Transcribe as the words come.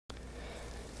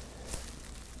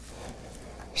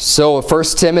So 1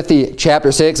 Timothy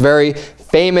chapter 6, very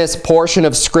famous portion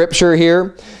of Scripture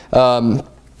here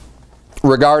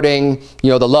regarding,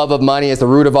 the love of money is the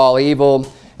root of all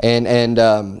evil, and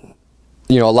a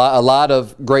lot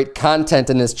of great content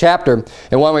in this chapter.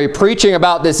 And what we're preaching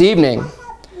about this evening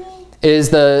is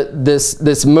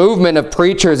this movement of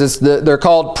preachers. They're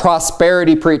called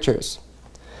prosperity preachers.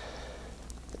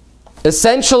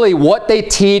 Essentially, what they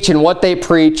teach and what they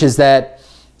preach is that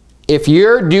if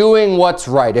you're doing what's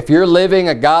right, if you're living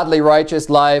a godly, righteous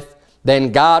life,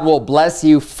 then God will bless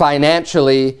you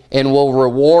financially and will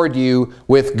reward you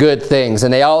with good things.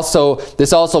 And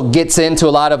this also gets into a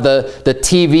lot of the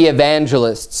TV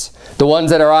evangelists, the ones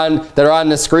that are on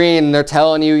the screen, and they're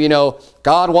telling you,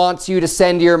 God wants you to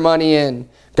send your money in.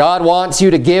 God wants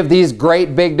you to give these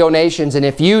great big donations, and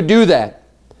if you do that,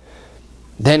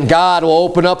 then God will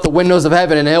open up the windows of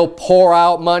heaven and He'll pour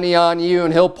out money on you,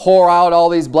 and He'll pour out all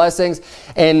these blessings.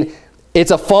 And it's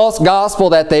a false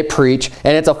gospel that they preach,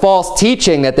 and it's a false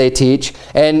teaching that they teach.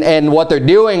 And what they're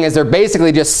doing is they're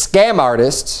basically just scam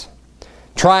artists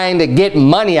trying to get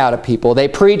money out of people. They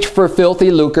preach for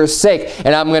filthy lucre's sake.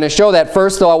 And I'm going to show that.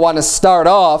 First, though, I want to start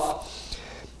off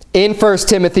in 1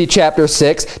 Timothy chapter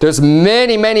 6. There's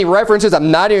many, many references.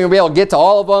 I'm not even going to be able to get to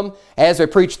all of them as we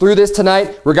preach through this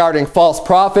tonight regarding false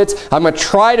prophets. I'm going to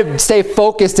try to stay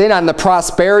focused in on the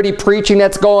prosperity preaching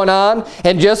that's going on.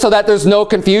 And just so that there's no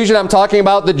confusion, I'm talking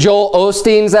about the Joel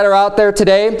Osteens that are out there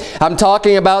today. I'm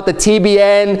talking about the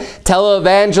TBN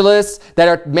televangelists that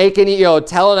are making,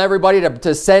 telling everybody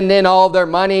to send in all of their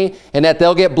money and that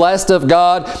they'll get blessed of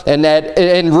God.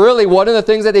 And really one of the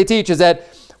things that they teach is that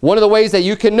one of the ways that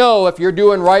you can know if you're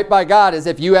doing right by God is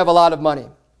if you have a lot of money,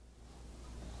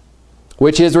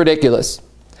 which is ridiculous.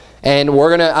 And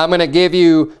I'm going to give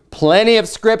you plenty of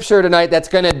Scripture tonight that's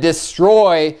going to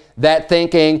destroy that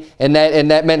thinking and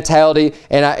that mentality.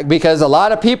 Because a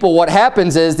lot of people, what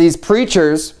happens is these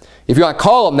preachers, if you want to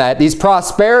call them that, these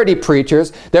prosperity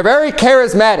preachers, they're very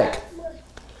charismatic.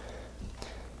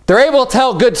 They're able to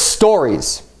tell good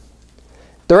stories.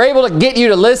 They're able to get you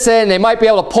to listen. They might be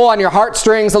able to pull on your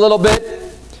heartstrings a little bit.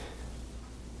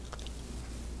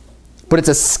 But it's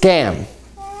a scam.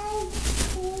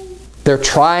 They're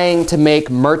trying to make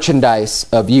merchandise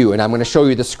of you. And I'm going to show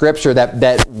you the Scripture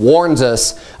that warns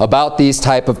us about these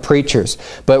type of preachers.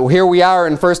 But here we are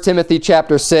in 1 Timothy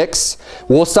chapter 6.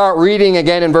 We'll start reading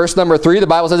again in verse number 3. The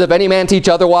Bible says, if any man teach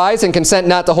otherwise and consent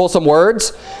not to wholesome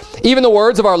words, even the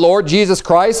words of our Lord Jesus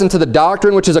Christ, and to the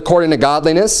doctrine which is according to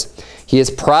godliness, he is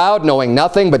proud, knowing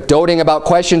nothing, but doting about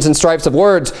questions and strifes of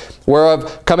words,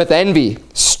 whereof cometh envy,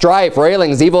 strife,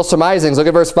 railings, evil surmisings. Look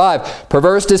at verse 5.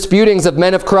 Perverse disputings of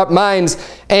men of corrupt minds,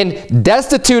 and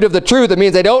destitute of the truth. That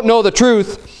means they don't know the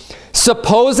truth,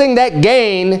 supposing that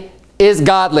gain is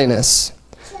godliness.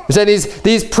 He said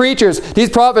these preachers, these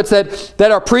prophets that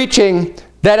are preaching,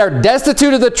 that are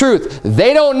destitute of the truth,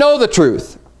 they don't know the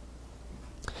truth.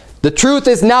 The truth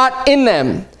is not in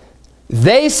them.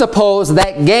 They suppose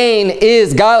that gain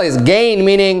is godliness. Gain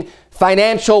meaning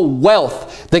financial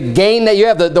wealth. The gain that you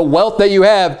have, the wealth that you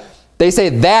have, they say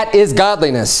that is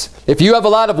godliness. If you have a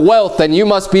lot of wealth, then you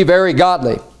must be very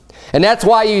godly. And that's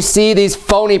why you see these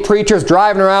phony preachers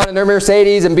driving around in their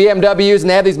Mercedes and BMWs, and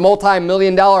they have these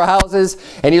multi-million-dollar houses.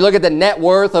 And you look at the net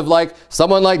worth of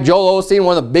someone like Joel Osteen,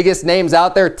 one of the biggest names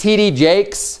out there. T.D.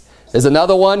 Jakes is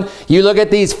another one. You look at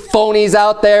these phonies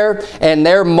out there, and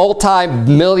they're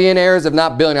multi-millionaires, if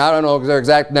not billionaires. I don't know their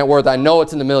exact net worth. I know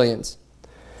it's in the millions.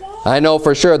 I know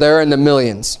for sure they're in the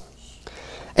millions.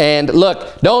 And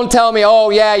look, don't tell me,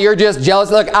 oh yeah, you're just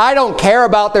jealous. Look, I don't care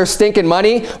about their stinking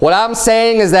money. What I'm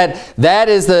saying is that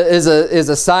is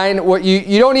a sign.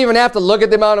 You don't even have to look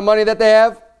at the amount of money that they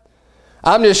have.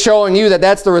 I'm just showing you that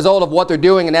that's the result of what they're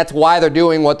doing, and that's why they're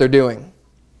doing what they're doing.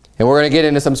 And we're going to get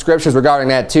into some scriptures regarding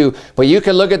that too. But you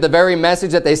can look at the very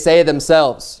message that they say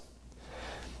themselves,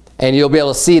 and you'll be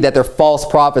able to see that they're false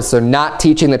prophets. They're not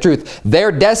teaching the truth.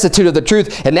 They're destitute of the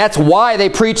truth. And that's why they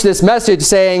preach this message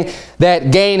saying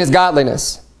that gain is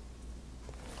godliness.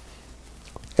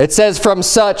 It says, from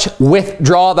such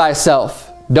withdraw thyself.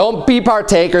 Don't be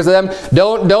partakers of them.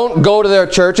 Don't go to their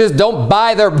churches. Don't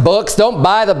buy their books. Don't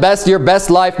buy your best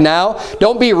life now.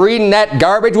 Don't be reading that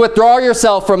garbage. Withdraw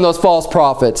yourself from those false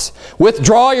prophets.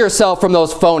 Withdraw yourself from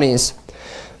those phonies.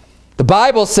 The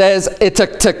Bible says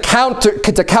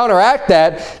to counteract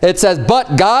that, it says,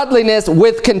 but godliness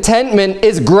with contentment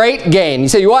is great gain. You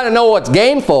say, you want to know what's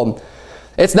gainful?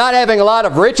 It's not having a lot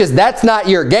of riches. That's not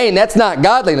your gain. That's not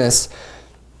godliness.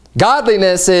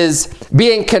 Godliness is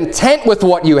being content with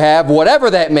what you have, whatever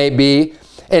that may be,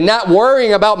 and not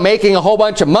worrying about making a whole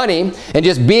bunch of money and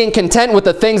just being content with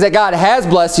the things that God has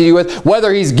blessed you with,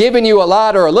 whether he's given you a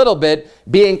lot or a little bit,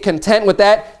 being content with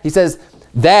that, he says,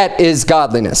 that is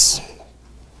godliness.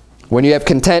 When you have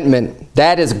contentment,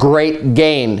 that is great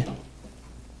gain.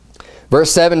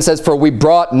 Verse 7 says, for we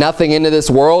brought nothing into this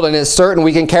world, and it is certain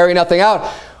we can carry nothing out.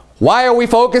 Why are we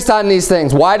focused on these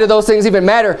things? Why do those things even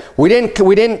matter? We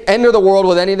didn't enter the world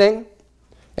with anything,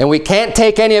 and we can't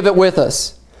take any of it with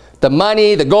us. The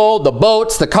money, the gold, the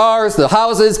boats, the cars, the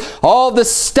houses, all the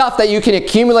stuff that you can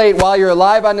accumulate while you're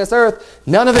alive on this earth,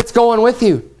 none of it's going with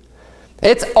you.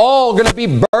 It's all going to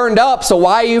be burned up, so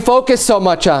why you focus so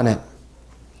much on it?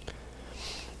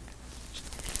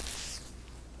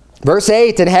 Verse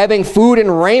 8, and having food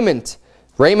and raiment.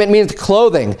 Raiment means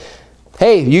clothing.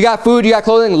 Hey, you got food, you got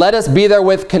clothing, let us be there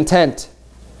with content.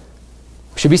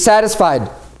 We should be satisfied.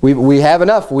 We have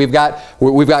enough. We've got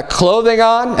clothing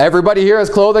on. Everybody here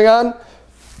has clothing on.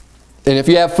 And if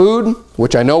you have food,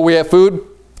 which I know we have food,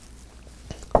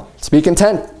 let's be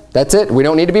content. That's it. We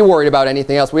don't need to be worried about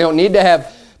anything else. We don't need to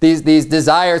have these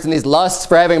desires and these lusts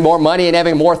for having more money and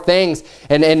having more things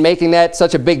and making that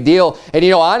such a big deal. And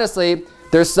honestly,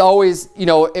 there's always,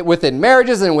 within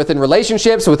marriages and within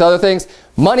relationships, with other things,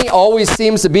 money always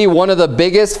seems to be one of the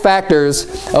biggest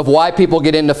factors of why people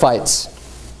get into fights.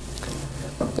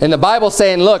 And the Bible's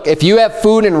saying, look, if you have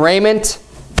food and raiment,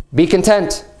 be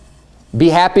content. Be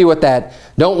happy with that.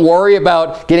 Don't worry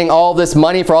about getting all this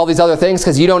money for all these other things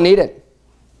because you don't need it.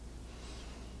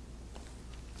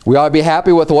 We ought to be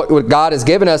happy with what God has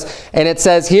given us. And it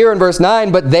says here in verse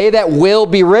 9, but they that will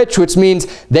be rich, which means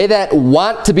they that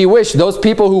want to be rich, those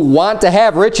people who want to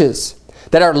have riches,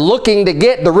 that are looking to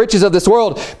get the riches of this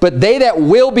world, but they that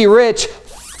will be rich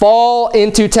fall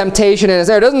into temptation and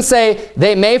ensnare. It doesn't say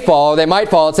they may fall or they might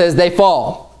fall. It says they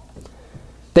fall.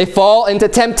 They fall into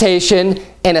temptation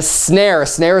and a snare. A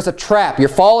snare is a trap. You're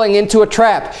falling into a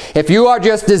trap. If you are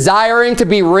just desiring to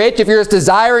be rich, if you're just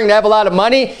desiring to have a lot of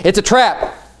money, it's a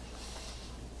trap.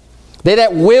 They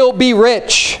that will be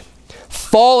rich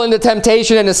fall into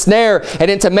temptation and a snare and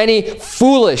into many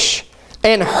foolish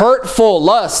and hurtful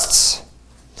lusts,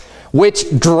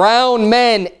 which drown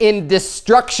men in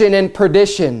destruction and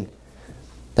perdition.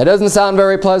 That doesn't sound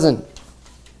very pleasant.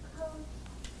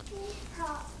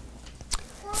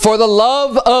 For the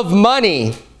love of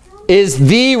money is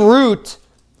the root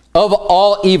of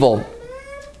all evil.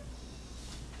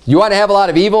 You want to have a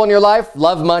lot of evil in your life?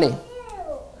 Love money.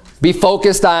 Be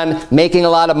focused on making a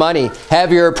lot of money.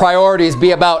 Have your priorities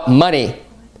be about money.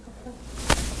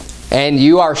 And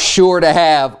you are sure to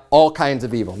have all kinds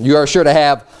of evil. You are sure to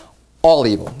have all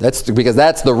evil. That's because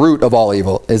that's the root of all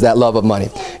evil, is that love of money.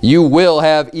 You will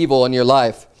have evil in your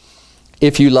life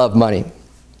if you love money.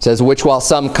 It says, which while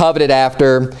some coveted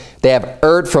after, they have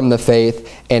erred from the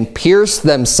faith and pierced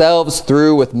themselves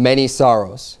through with many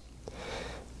sorrows.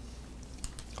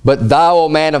 But thou, O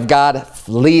man of God,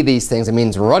 flee these things. It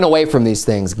means run away from these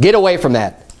things. Get away from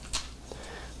that.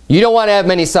 You don't want to have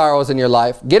many sorrows in your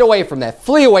life. Get away from that.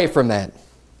 Flee away from that.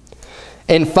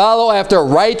 And follow after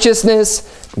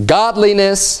righteousness,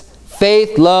 godliness,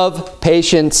 faith, love,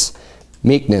 patience,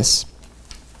 meekness.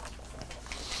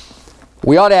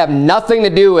 We ought to have nothing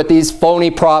to do with these phony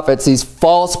prophets, these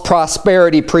false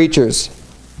prosperity preachers.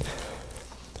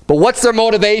 But what's their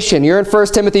motivation? You're in 1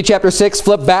 Timothy chapter 6.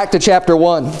 Flip back to chapter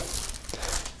 1.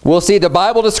 We'll see the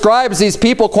Bible describes these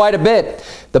people quite a bit.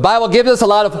 The Bible gives us a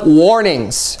lot of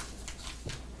warnings.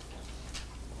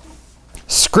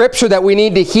 Scripture that we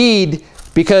need to heed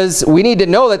because we need to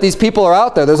know that these people are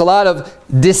out there. There's a lot of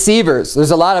deceivers.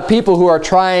 There's a lot of people who are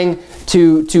trying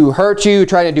to hurt you,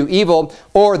 trying to do evil,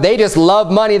 or they just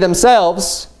love money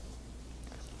themselves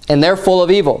and they're full of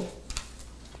evil,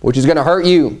 which is going to hurt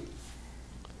you.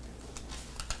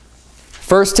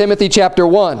 1 Timothy chapter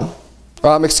 1.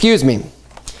 Excuse me.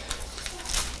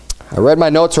 I read my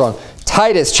notes wrong.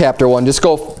 Titus chapter 1. Just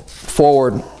go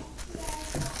forward.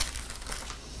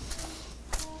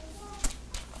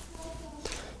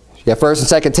 You got 1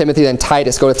 and 2 Timothy, then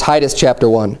Titus. Go to Titus chapter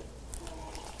 1.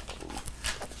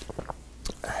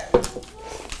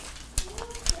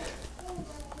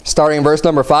 Starting in verse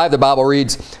number 5, the Bible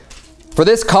reads, For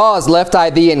this cause left I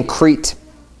thee in Crete.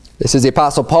 This is the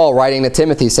Apostle Paul writing to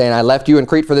Timothy, saying, I left you in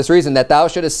Crete for this reason, that thou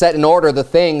shouldest set in order the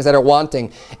things that are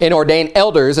wanting, and ordain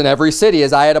elders in every city,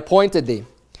 as I had appointed thee.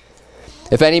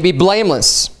 If any be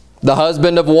blameless, the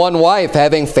husband of one wife,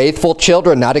 having faithful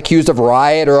children, not accused of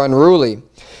riot or unruly.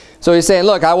 So he's saying,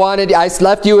 look, I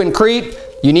left you in Crete.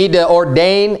 You need to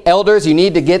ordain elders. You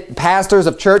need to get pastors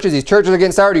of churches. These churches are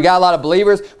getting started. You got a lot of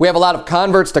believers. We have a lot of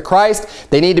converts to Christ.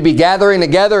 They need to be gathering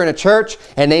together in a church,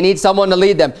 and they need someone to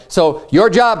lead them. So your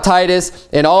job, Titus,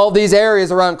 in all these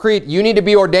areas around Crete, you need to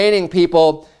be ordaining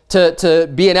people to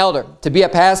be an elder, to be a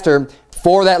pastor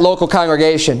for that local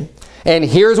congregation. And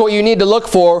here's what you need to look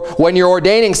for when you're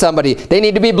ordaining somebody. They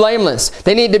need to be blameless.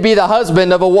 They need to be the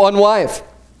husband of one wife.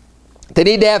 They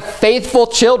need to have faithful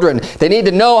children. They need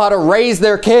to know how to raise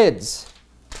their kids.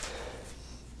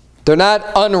 They're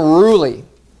not unruly.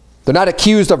 They're not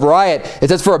accused of riot. It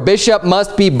says, for a bishop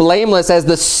must be blameless as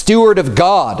the steward of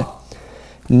God,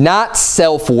 not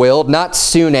self-willed, not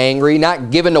soon angry, not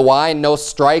given to wine, no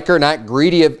striker, not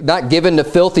greedy, not given to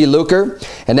filthy lucre.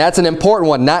 And that's an important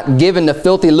one, not given to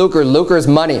filthy lucre. Lucre is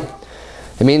money.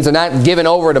 It means they're not given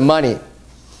over to money.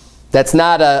 That's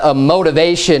not a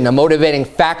motivation, a motivating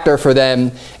factor for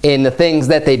them in the things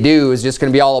that they do is just going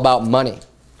to be all about money.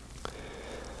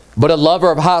 But a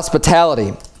lover of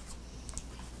hospitality.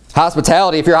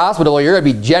 Hospitality, if you're hospitable, you're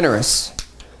going to be generous.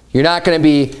 You're not going to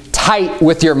be tight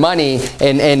with your money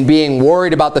and being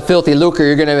worried about the filthy lucre.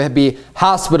 You're going to be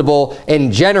hospitable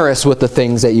and generous with the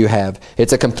things that you have.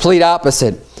 It's a complete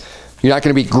opposite. You're not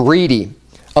going to be greedy.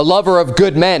 A lover of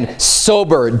good men,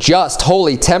 sober, just,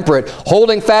 holy, temperate,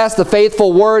 holding fast the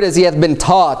faithful word as he hath been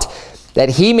taught, that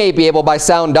he may be able by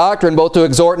sound doctrine both to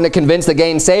exhort and to convince the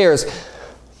gainsayers.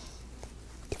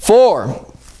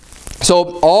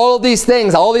 So all of these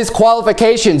things, all these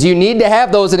qualifications, you need to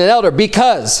have those in an elder,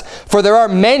 because for there are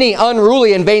many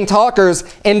unruly and vain talkers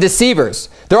and deceivers.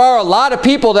 There are a lot of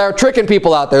people that are tricking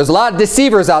people out there. There's a lot of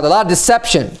deceivers out there, a lot of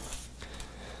deception.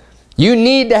 You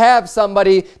need to have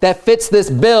somebody that fits this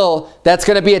bill that's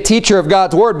going to be a teacher of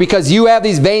God's word, because you have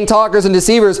these vain talkers and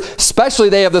deceivers, especially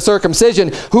they of the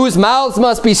circumcision, whose mouths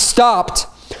must be stopped,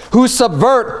 who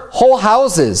subvert whole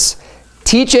houses,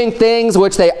 teaching things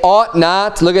which they ought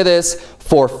not, look at this,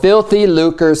 for filthy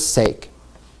lucre's sake.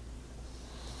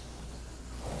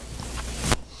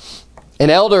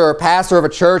 An elder or pastor of a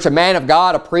church, a man of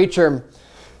God, a preacher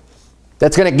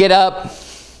that's going to get up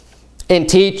and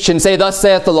teach and say, thus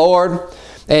saith the Lord,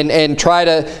 and try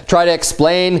to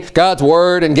explain God's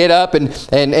word and get up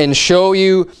and show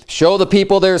the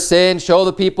people their sin, show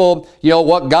the people,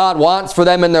 what God wants for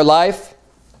them in their life,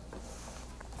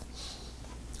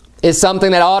 is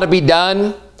something that ought to be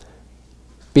done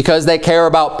because they care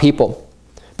about people,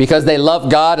 because they love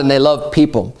God and they love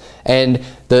people. And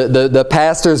the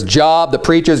pastor's job, the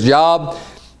preacher's job,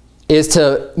 is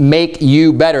to make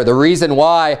you better. The reason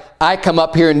why I come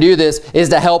up here and do this is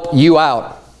to help you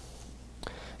out.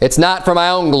 It's not for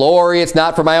my own glory. It's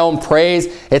not for my own praise.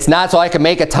 It's not so I can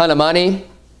make a ton of money.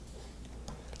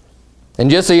 And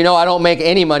just so you know, I don't make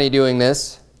any money doing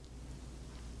this.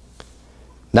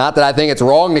 Not that I think it's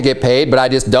wrong to get paid, but I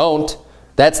just don't.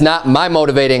 That's not my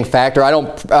motivating factor. I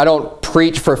don't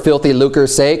preach for filthy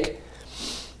lucre's sake.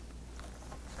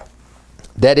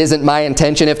 That isn't my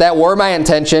intention. If that were my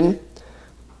intention,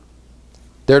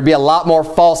 there would be a lot more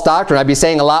false doctrine. I'd be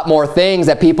saying a lot more things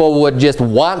that people would just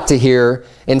want to hear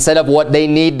instead of what they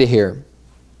need to hear.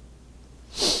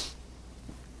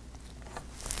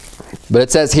 But it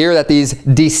says here that these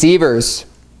deceivers,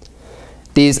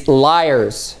 these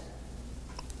liars,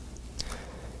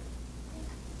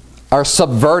 are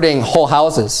subverting whole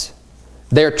houses.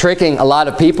 They're tricking a lot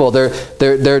of people. They're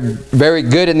very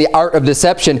good in the art of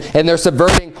deception, and they're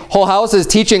subverting whole houses,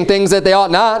 teaching things that they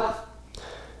ought not,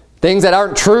 things that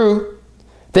aren't true,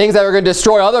 things that are going to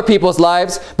destroy other people's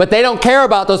lives, but they don't care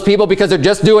about those people because they're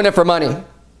just doing it for money.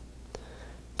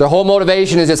 Their whole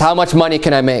motivation is just, how much money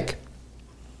can I make?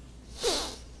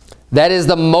 That is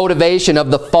the motivation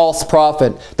of the false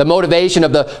prophet, the motivation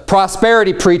of the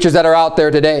prosperity preachers that are out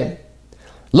there today.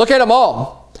 Look at them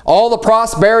all. All the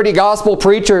prosperity gospel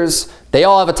preachers, they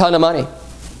all have a ton of money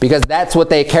because that's what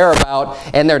they care about,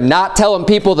 and they're not telling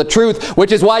people the truth,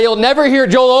 which is why you'll never hear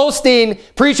Joel Osteen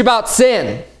preach about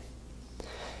sin.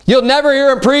 You'll never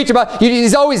hear him preach about,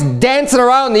 he's always dancing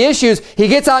around the issues. He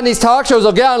gets on these talk shows,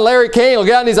 he'll get on Larry King, he'll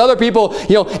get on these other people,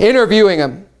 interviewing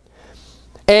him.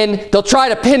 And they'll try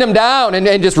to pin him down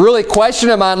and just really question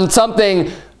him on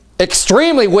something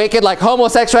extremely wicked, like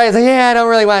homosexuality. Like, yeah, I don't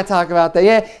really want to talk about that.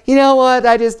 Yeah, you know what?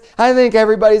 I think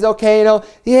everybody's okay.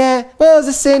 Yeah, well, it's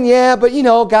a sin. Yeah, but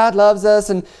God loves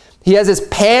us. And he has this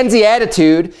pansy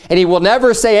attitude, and he will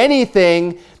never say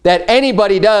anything that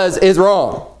anybody does is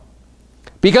wrong,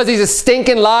 because he's a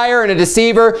stinking liar and a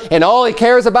deceiver, and all he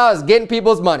cares about is getting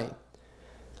people's money.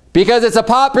 Because it's a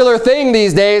popular thing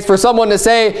these days for someone to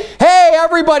say, hey,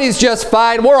 everybody's just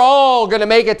fine. We're all going to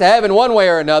make it to heaven one way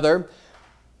or another.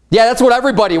 Yeah, that's what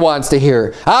everybody wants to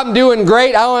hear. I'm doing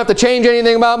great. I don't have to change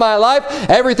anything about my life.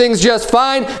 Everything's just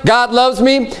fine. God loves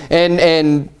me,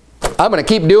 and I'm going to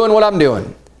keep doing what I'm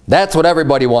doing. That's what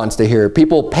everybody wants to hear.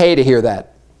 People pay to hear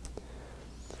that.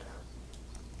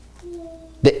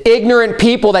 The ignorant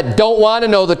people that don't want to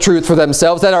know the truth for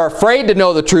themselves, that are afraid to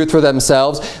know the truth for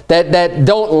themselves, that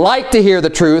don't like to hear the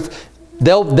truth,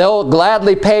 they'll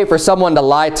gladly pay for someone to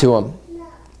lie to them.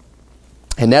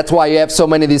 And that's why you have so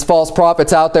many of these false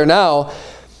prophets out there now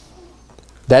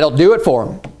that'll do it for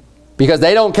them. Because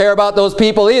they don't care about those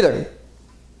people either.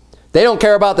 They don't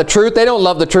care about the truth. They don't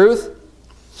love the truth.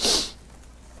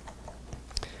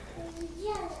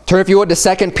 Turn, if you would, to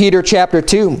 2 Peter chapter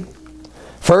 2.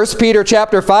 1 Peter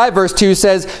chapter 5 verse 2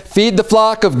 says, "Feed the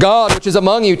flock of God which is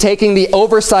among you, taking the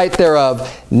oversight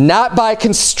thereof, not by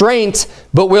constraint,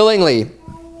 but willingly.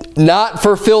 Not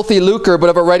for filthy lucre, but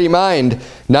of a ready mind,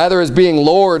 neither as being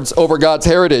lords over God's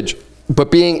heritage,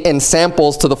 but being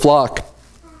ensamples to the flock."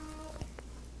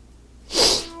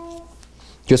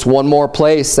 Just one more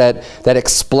place that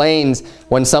explains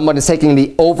when someone is taking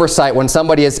the oversight, when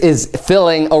somebody is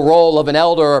filling a role of an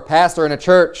elder or a pastor in a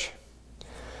church.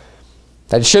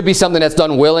 That it should be something that's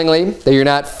done willingly, that you're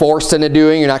not forced into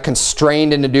doing, you're not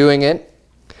constrained into doing it.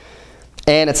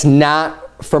 And it's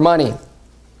not for money.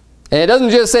 And it doesn't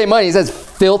just say money, it says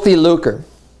filthy lucre.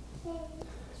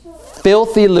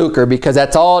 Filthy lucre, because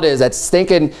that's all it is. That's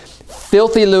stinking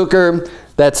filthy lucre.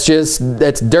 That's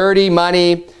dirty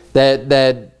money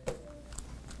that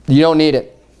you don't need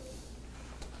it.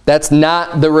 That's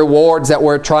not the rewards that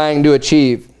we're trying to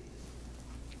achieve.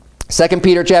 2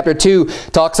 Peter chapter 2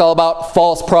 talks all about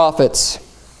false prophets.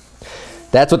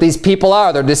 That's what these people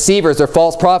are. They're deceivers. They're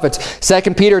false prophets.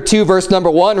 2 Peter 2 verse number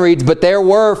 1 reads, "But there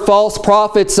were false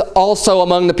prophets also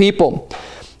among the people,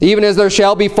 even as there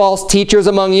shall be false teachers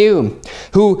among you,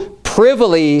 who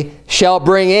privily shall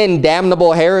bring in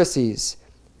damnable heresies,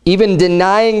 even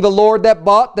denying the Lord that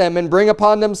bought them, and bring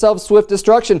upon themselves swift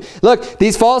destruction." Look,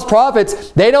 these false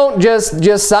prophets, they don't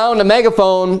just sound a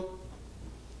megaphone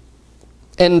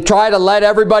and try to let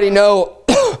everybody know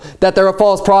that they're a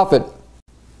false prophet.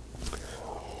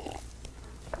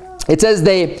 It says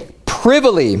they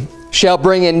privily shall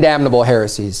bring in damnable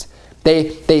heresies.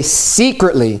 They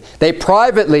secretly, they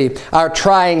privately are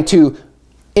trying to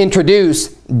introduce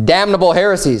damnable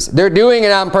heresies. They're doing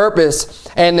it on purpose,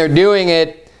 and they're doing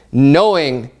it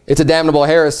knowing it's a damnable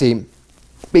heresy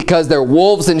because they're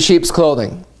wolves in sheep's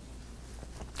clothing.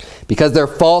 Because they're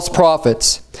false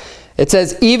prophets. It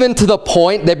says even to the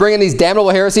point, they bring in these damnable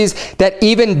heresies that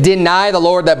even deny the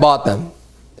Lord that bought them.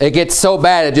 It gets so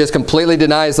bad it just completely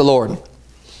denies the Lord.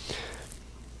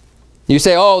 You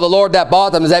say, oh, the Lord that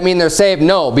bought them, does that mean they're saved?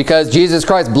 No, because Jesus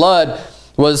Christ's blood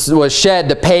was shed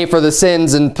to pay for the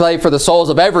sins and pay for the souls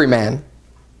of every man.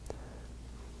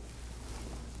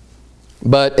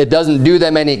 But it doesn't do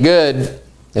them any good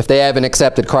if they haven't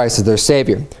accepted Christ as their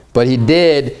Savior. But He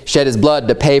did shed His blood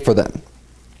to pay for them.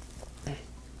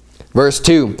 Verse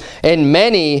 2, "And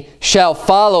many shall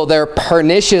follow their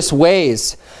pernicious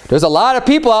ways." There's a lot of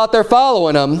people out there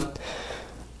following them.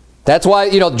 That's why,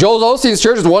 Joel Osteen's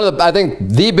church is one of the, I think,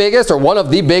 the biggest or one of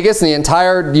the biggest in the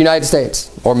entire United States.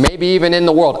 Or maybe even in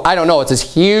the world. I don't know. It's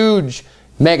this huge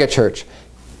mega church.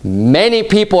 Many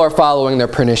people are following their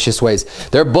pernicious ways.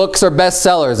 Their books are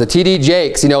bestsellers. The T.D.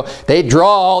 Jakes, they draw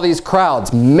all these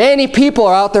crowds. Many people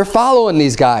are out there following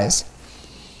these guys.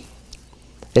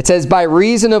 It says, "By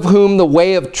reason of whom the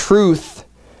way of truth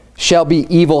shall be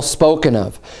evil spoken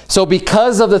of." So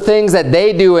because of the things that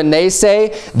they do and they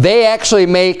say, they actually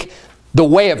make the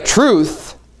way of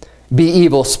truth be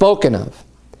evil spoken of.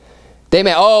 They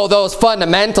may, oh, those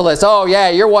fundamentalists, oh yeah,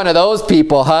 you're one of those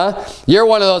people, huh? You're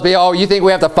one of those people, oh, you think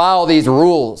we have to follow these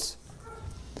rules.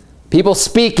 People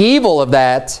speak evil of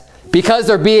that because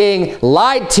they're being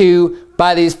lied to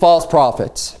by these false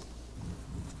prophets.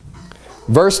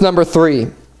 Verse number 3,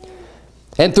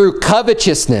 "And through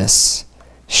covetousness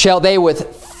shall they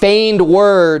with feigned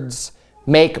words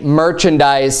make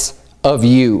merchandise of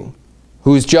you,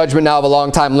 whose judgment now of a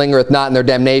long time lingereth not, and their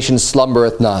damnation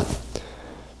slumbereth not."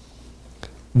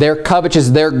 Their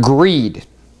covetousness, their greed,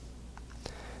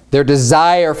 their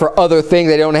desire for other things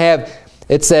they don't have.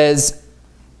 It says,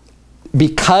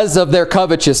 because of their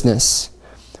covetousness,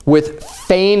 with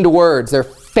feigned words, their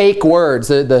fake words,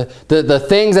 the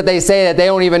things that they say that they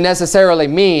don't even necessarily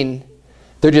mean,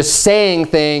 they're just saying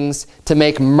things to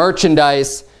make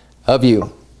merchandise of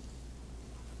you.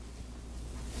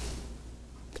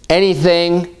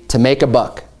 Anything to make a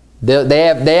buck. They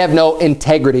have no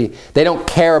integrity. They don't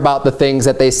care about the things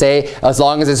that they say as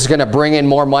long as it's going to bring in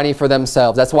more money for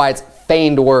themselves. That's why it's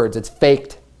feigned words. It's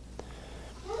faked.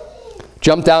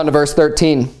 Jump down to verse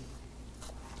 13.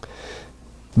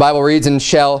 The Bible reads, and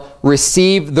shall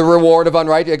receive the reward of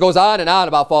unrighteousness. It goes on and on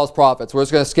about false prophets. We're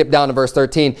just going to skip down to verse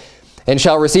 13. And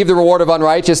shall receive the reward of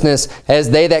unrighteousness as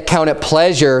they that count it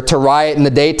pleasure to riot in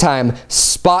the daytime.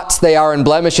 Spots they are in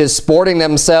blemishes, sporting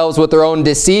themselves with their own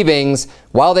deceivings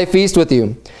while they feast with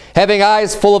you. Having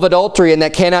eyes full of adultery and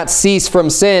that cannot cease from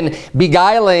sin,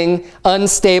 beguiling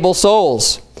unstable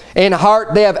souls. In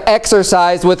heart they have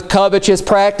exercised with covetous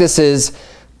practices.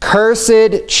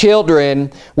 Cursed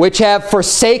children, which have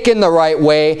forsaken the right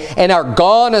way and are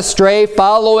gone astray,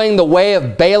 following the way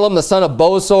of Balaam the son of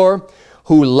Bosor,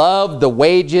 who loved the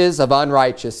wages of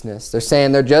unrighteousness. They're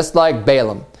saying they're just like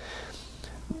Balaam.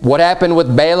 What happened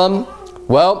with Balaam?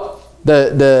 Well,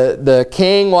 the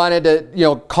king wanted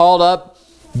to, called up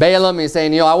Balaam. He's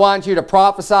saying, I want you to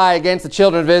prophesy against the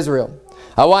children of Israel.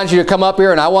 I want you to come up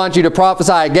here and I want you to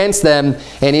prophesy against them.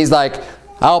 And he's like,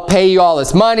 I'll pay you all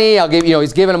this money. I'll give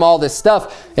he's giving him all this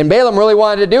stuff. And Balaam really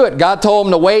wanted to do it. God told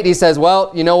him to wait. He says,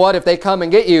 well, you know what? If they come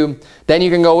and get you, then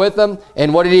you can go with them.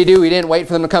 And what did he do? He didn't wait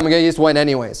for them to come and get you. He just went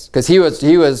anyways. Because he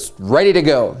was ready to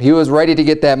go. He was ready to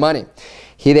get that money.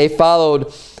 They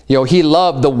followed, he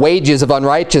loved the wages of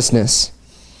unrighteousness.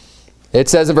 It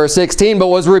says in verse 16, but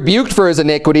was rebuked for his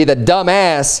iniquity. The dumb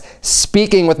ass,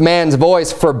 speaking with man's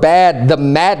voice, forbade the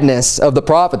madness of the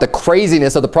prophet, the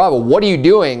craziness of the prophet. What are you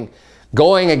doing?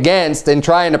 Going against and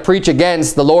trying to preach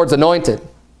against the Lord's anointed.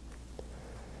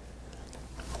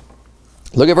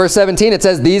 Look at verse 17. It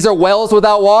says, these are wells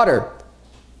without water,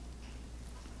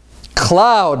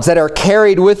 clouds that are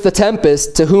carried with the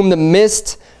tempest, to whom the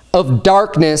mist of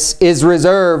darkness is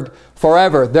reserved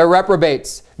forever. They're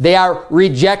reprobates. They are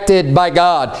rejected by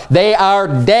God. They are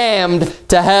damned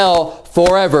to hell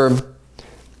forever.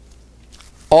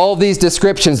 All these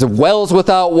descriptions, the wells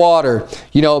without water,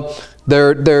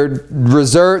 they're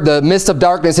reserved. The mist of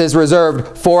darkness is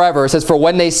reserved forever. It says, for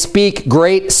when they speak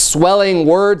great swelling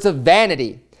words of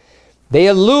vanity, they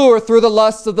allure through the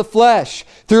lusts of the flesh,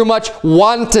 through much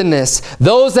wantonness.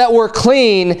 Those that were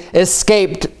clean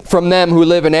escaped from them who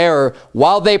live in error.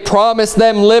 While they promise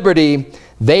them liberty,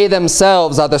 they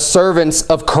themselves are the servants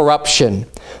of corruption.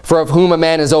 For of whom a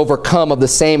man is overcome, of the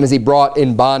same is he brought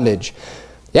in bondage.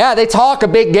 Yeah, they talk a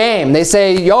big game. They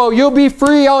say, you'll be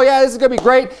free. Oh, yeah, this is going to be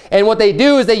great. And what they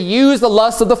do is they use the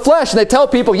lust of the flesh. And they tell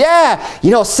people,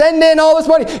 send in all this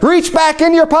money. Reach back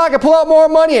in your pocket, pull out more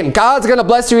money, and God's going to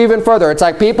bless you even further. It's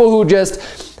like people who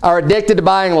just are addicted to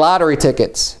buying lottery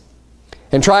tickets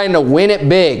and trying to win it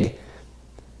big.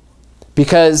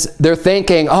 Because they're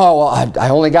thinking, oh, well, I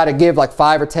only got to give like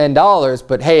 $5 or $10,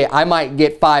 but hey, I might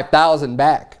get $5,000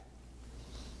 back.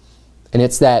 And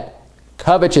it's that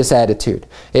covetous attitude.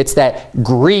 It's that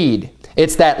greed.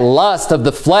 It's that lust of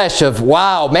the flesh of,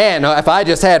 wow, man, if I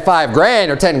just had $5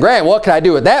 grand or 10 grand, what could I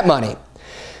do with that money?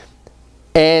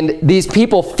 And these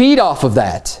people feed off of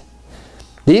that.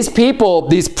 These people,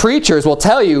 these preachers will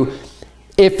tell you,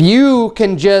 if you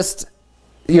can just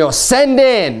send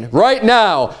in right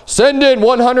now, send in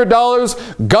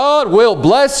 $100, God will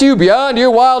bless you beyond your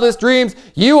wildest dreams.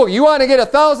 You want to get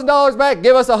 $1,000 back,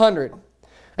 give us $100.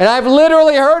 And I've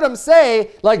literally heard them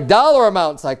say like dollar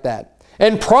amounts like that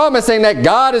and promising that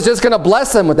God is just going to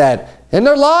bless them with that. And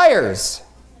they're liars.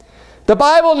 The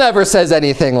Bible never says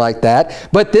anything like that,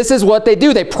 but this is what they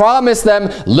do. They promise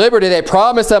them liberty. They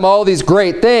promise them all these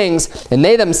great things, and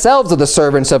they themselves are the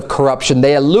servants of corruption.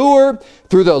 They allure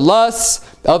through the lusts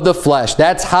of the flesh.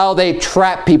 That's how they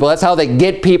trap people. That's how they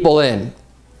get people in.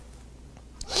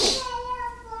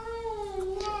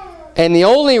 And the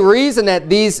only reason that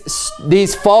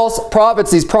these false prophets,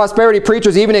 these prosperity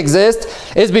preachers even exist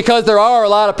is because there are a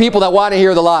lot of people that want to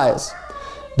hear the lies.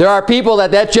 There are people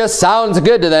that just sounds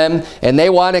good to them and they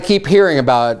want to keep hearing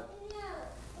about it.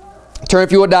 Turn,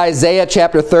 if you would, to Isaiah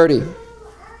chapter 30.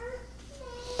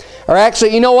 Or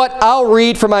actually, you know what? I'll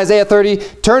read from Isaiah 30.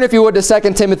 Turn, if you would, to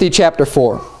 2 Timothy chapter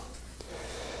 4.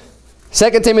 2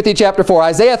 Timothy chapter 4.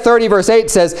 Isaiah 30 verse 8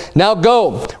 says, now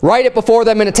go, write it before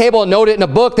them in a table and note it in a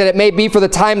book, that it may be for the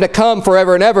time to come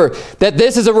forever and ever, that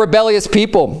this is a rebellious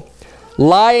people,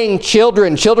 lying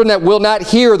children, children that will not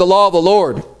hear the law of the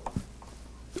Lord,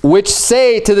 which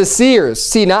say to the seers,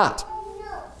 see not,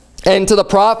 and to the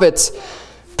prophets,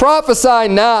 prophesy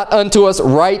not unto us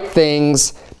right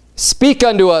things, speak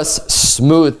unto us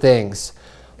smooth things.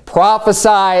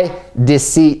 Prophesy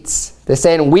deceits. They're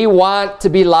saying we want to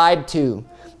be lied to.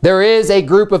 There is a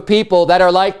group of people that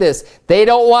are like this. They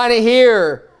don't want to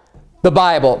hear the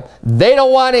Bible. They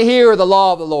don't want to hear the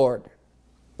law of the Lord.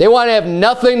 They want to have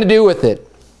nothing to do with it.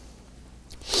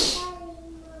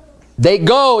 They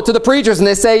go to the preachers and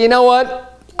they say, you know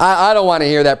what? I don't want to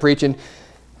hear that preaching.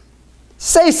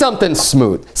 Say something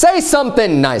smooth. Say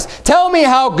something nice. Tell me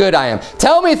how good I am.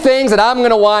 Tell me things that I'm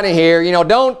going to want to hear. You know,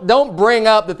 don't bring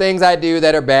up the things I do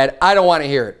that are bad. I don't want to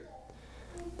hear it.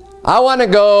 I want to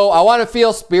go. I want to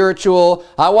feel spiritual.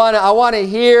 I want to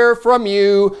hear from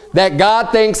you that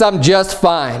God thinks I'm just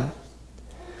fine.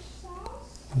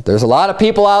 There's a lot of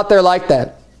people out there like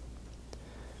that.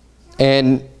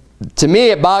 And to me,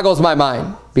 it boggles my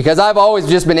mind because I've always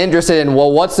just been interested in,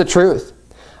 well, what's the truth?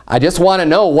 I just want to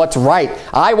know what's right.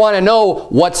 I want to know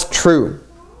what's true.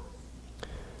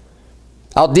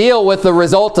 I'll deal with the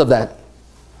result of that.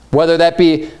 Whether that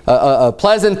be a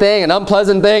pleasant thing, an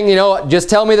unpleasant thing, you know, just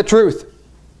tell me the truth.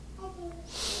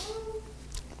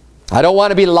 I don't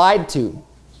want to be lied to.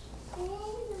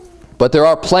 But there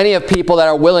are plenty of people that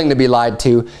are willing to be lied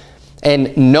to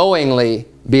and knowingly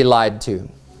be lied to.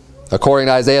 According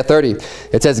to Isaiah 30,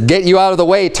 it says, get you out of the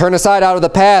way, turn aside out of the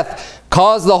path,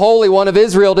 cause the Holy One of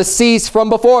Israel to cease from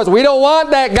before us. We don't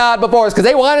want that God before us because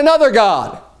they want another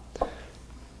God.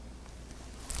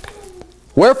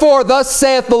 Wherefore, thus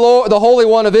saith the Lord, the Holy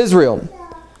One of Israel,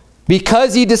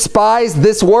 because ye despise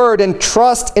this word and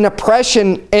trust in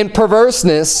oppression and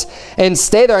perverseness, and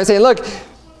stay there and say, look,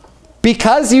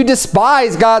 because you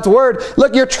despise God's word,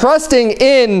 look, you're trusting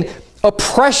in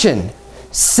oppression.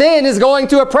 Sin is going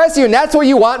to oppress you, and that's what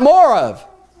you want more of.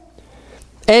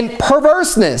 And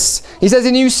perverseness. He says,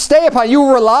 and you stay upon,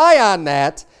 you rely on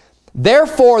that.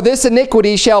 Therefore, this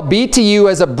iniquity shall be to you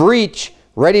as a breach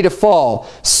ready to fall,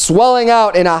 swelling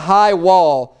out in a high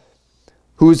wall,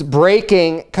 whose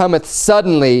breaking cometh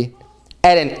suddenly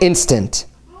at an instant.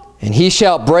 And he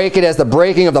shall break it as the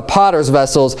breaking of the potter's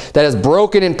vessels, that is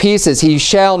broken in pieces he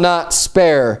shall not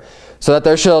spare, so that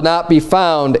there shall not be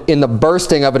found in the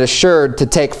bursting of it assured to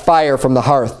take fire from the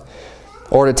hearth,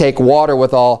 or to take water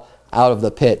withal out of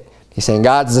the pit. He's saying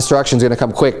God's destruction is going to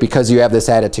come quick because you have this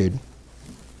attitude.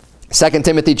 2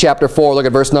 Timothy chapter 4, look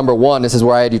at verse number 1. This is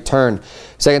where I had you turn.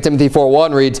 2 Timothy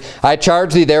 4:1 reads, I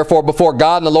charge thee therefore before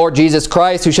God and the Lord Jesus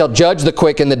Christ, who shall judge the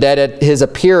quick and the dead at his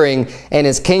appearing and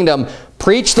his kingdom,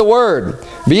 preach the word.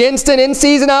 Be instant in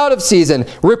season, out of season.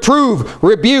 Reprove,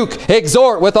 rebuke,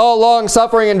 exhort with all long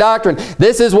suffering and doctrine.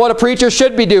 This is what a preacher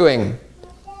should be doing.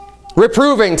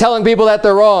 Reproving, telling people that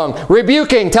they're wrong.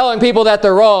 Rebuking, telling people that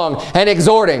they're wrong. And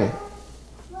exhorting.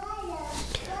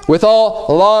 With all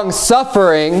long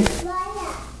suffering,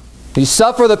 you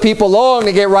suffer the people long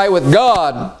to get right with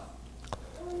God.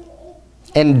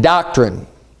 And doctrine,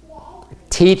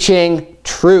 teaching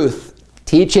truth,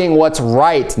 teaching what's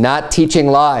right, not teaching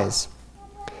lies.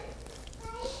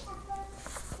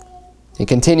 He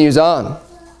continues on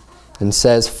and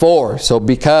says, so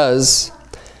because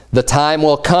the time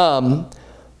will come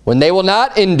when they will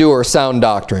not endure sound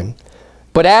doctrine,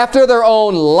 but after their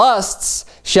own lusts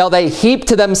shall they heap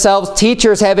to themselves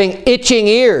teachers having itching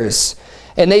ears,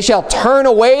 and they shall turn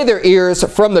away their ears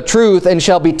from the truth and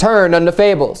shall be turned unto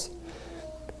fables.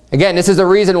 Again, this is the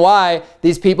reason why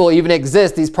these people even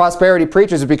exist, these prosperity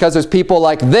preachers, is because there's people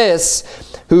like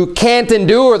this who can't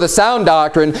endure the sound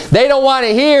doctrine. They don't want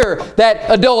to hear that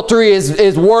adultery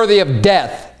is worthy of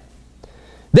death.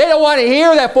 They don't want to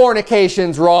hear that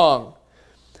fornication's wrong.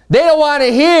 They don't want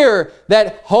to hear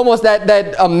that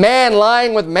that a man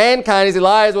lying with mankind as he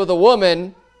lies with a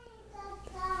woman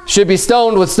should be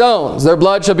stoned with stones. Their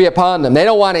blood shall be upon them. They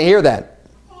don't want to hear that.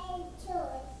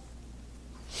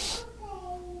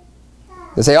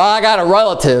 They say, oh, I got a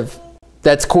relative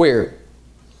that's queer.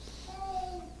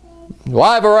 Well,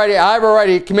 I've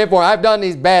already committed for it. I've done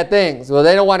these bad things. Well,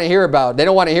 they don't want to hear about it. They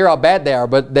don't want to hear how bad they are,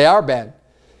 but they are bad.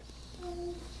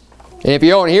 And if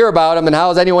you don't hear about them, then how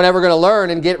is anyone ever going to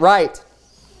learn and get right?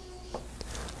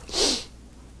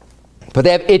 But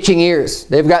they have itching ears.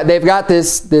 They've got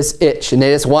this itch, and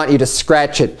they just want you to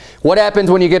scratch it. What happens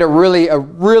when you get a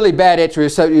really bad itch?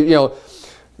 So you know,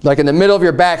 like in the middle of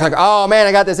your back, like, oh man,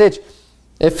 I got this itch.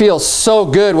 It feels so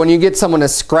good when you get someone to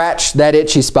scratch that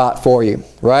itchy spot for you,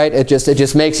 right? It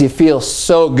just makes you feel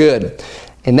so good.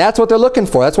 And that's what they're looking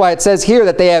for. That's why it says here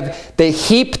that they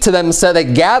heap to themselves, they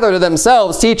gather to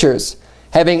themselves teachers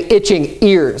having itching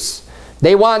ears.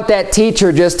 They want that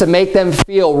teacher just to make them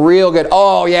feel real good.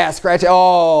 Oh yeah, scratch it.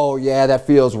 Oh yeah, that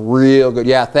feels real good.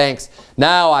 Yeah, thanks.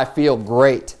 Now I feel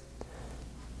great.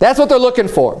 That's what they're looking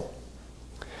for.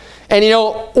 And you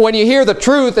know, when you hear the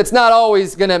truth, it's not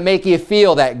always going to make you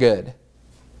feel that good.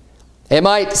 It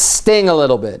might sting a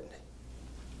little bit,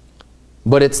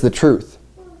 but it's the truth.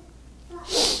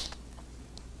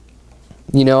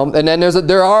 You know, and then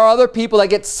there are other people that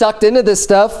get sucked into this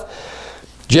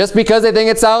stuff just because they think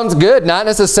it sounds good, not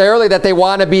necessarily that they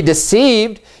want to be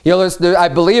deceived. You know, I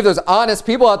believe there's honest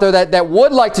people out there that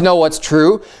would like to know what's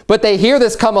true, but they hear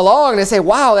this come along and they say,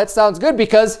 wow, that sounds good,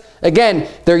 because, again,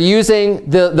 they're using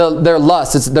their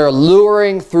lust. They're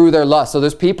luring through their lust. So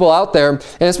there's people out there,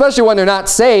 and especially when they're not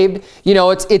saved, you know,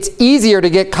 it's easier to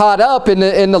get caught up in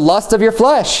the lust of your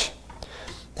flesh.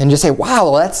 And just say,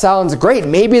 wow, well, that sounds great.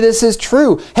 Maybe this is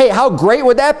true. Hey, how great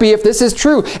would that be if this is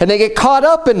true? And they get caught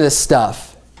up in this stuff.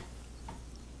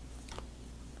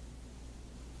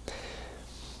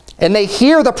 And they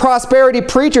hear the prosperity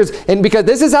preachers, and because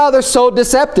this is how they're so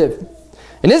deceptive.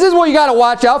 And this is what you got to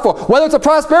watch out for. Whether it's a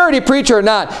prosperity preacher or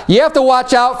not, you have to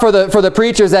watch out for the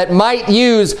preachers that might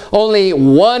use only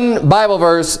one Bible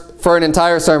verse for an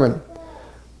entire sermon.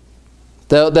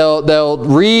 They'll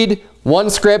read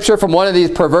one scripture from one of these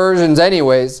perversions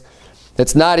anyways.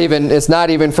 It's not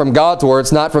even from God's word.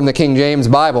 It's not from the King James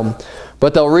Bible.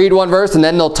 But they'll read one verse and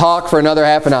then they'll talk for another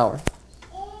half an hour.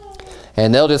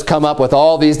 And they'll just come up with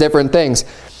all these different things.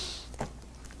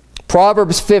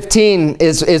 Proverbs 15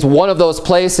 is one of those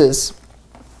places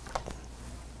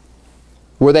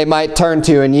where they might turn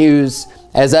to and use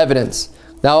as evidence.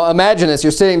 Now imagine this.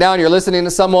 You're sitting down, you're listening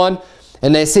to someone,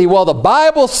 and they see, well, the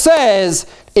Bible says,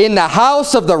 in the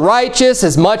house of the righteous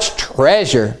is much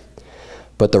treasure,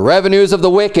 but the revenues of the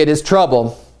wicked is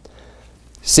trouble.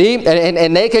 See,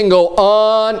 and they can go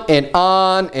on and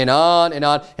on and on and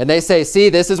on. And they say, see,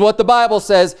 this is what the Bible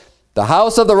says. The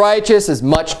house of the righteous is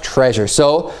much treasure.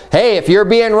 So, hey, if you're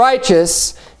being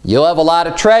righteous, you'll have a lot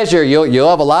of treasure. You'll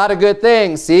have a lot of good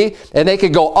things, see? And they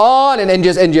could go on and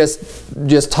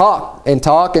just talk and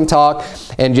talk and talk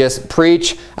and just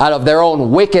preach out of their own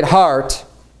wicked heart,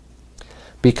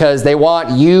 because they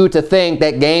want you to think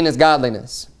that gain is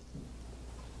godliness.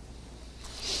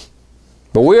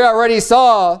 But we already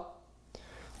saw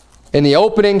in the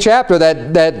opening chapter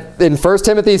that in 1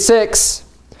 Timothy 6,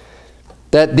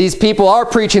 that these people are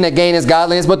preaching that gain is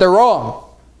godliness, but they're wrong.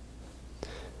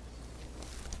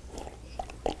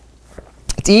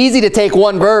 It's easy to take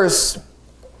one verse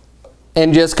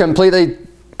and just completely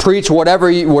preach whatever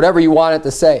you want it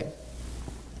to say.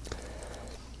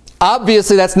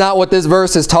 Obviously, that's not what this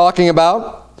verse is talking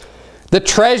about. The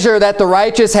treasure that the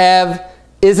righteous have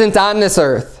isn't on this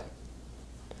earth.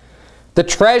 The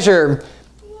treasure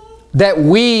that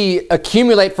we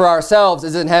accumulate for ourselves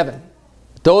is in heaven.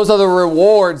 Those are the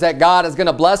rewards that God is going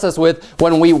to bless us with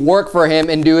when we work for Him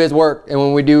and do His work, and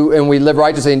when we live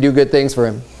righteously and do good things for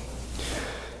Him.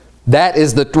 That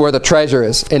is where the treasure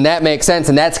is, and that makes sense,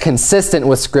 and that's consistent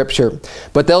with Scripture.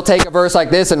 But they'll take a verse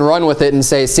like this and run with it and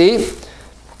say, see,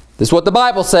 this is what the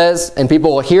Bible says, and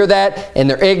people will hear that, and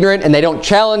they're ignorant, and they don't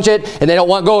challenge it, and they don't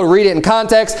want to go read it in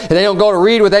context, and they don't go to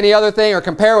read with any other thing or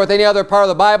compare with any other part of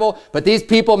the Bible. But these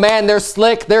people, man, they're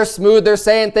slick, they're smooth, they're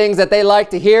saying things that they like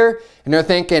to hear, and they're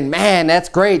thinking, man, that's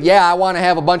great. Yeah, I want to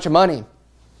have a bunch of money.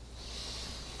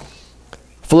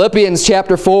 Philippians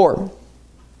chapter 4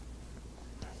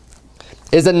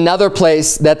 is another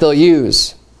place that they'll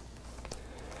use.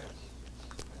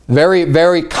 Very,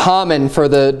 very common for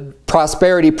the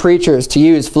prosperity preachers to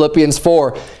use. Philippians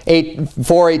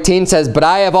 4:18 says, but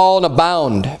I have all and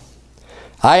abound.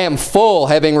 I am full,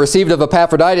 having received of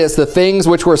Epaphroditus the things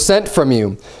which were sent from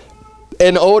you,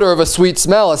 an odor of a sweet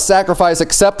smell, a sacrifice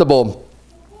acceptable,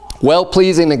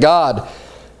 well-pleasing to God.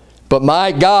 But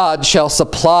my God shall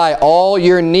supply all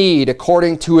your need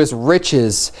according to His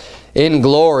riches in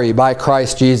glory by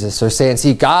Christ Jesus. They're saying,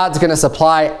 see, God's going to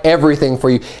supply everything for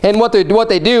you. And what they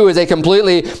do is they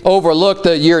completely overlook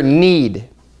your need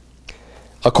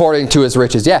according to His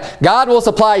riches. Yeah, God will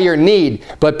supply your need,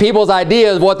 but people's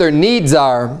idea of what their needs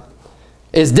are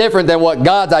is different than what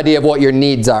God's idea of what your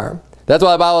needs are. That's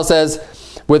why the Bible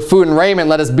says, with food and raiment,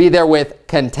 let us be there with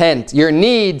content. Your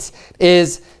needs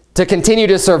is to continue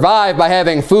to survive by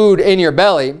having food in your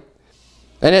belly.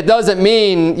 And it doesn't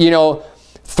mean, you know,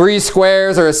 3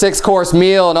 squares or a 6-course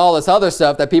meal and all this other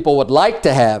stuff that people would like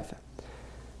to have.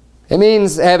 It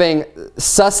means having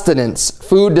sustenance,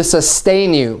 food to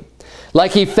sustain you.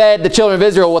 Like He fed the children of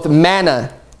Israel with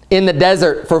manna in the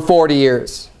desert for 40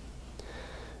 years.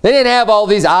 They didn't have all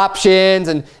these options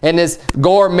and this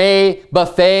gourmet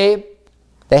buffet.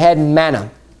 They had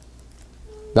manna.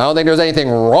 Now, I don't think there's anything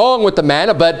wrong with the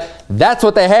manna, but that's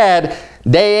what they had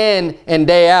day in and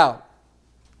day out.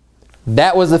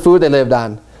 That was the food they lived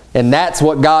on. And that's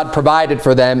what God provided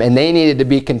for them. And they needed to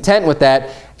be content with that.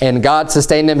 And God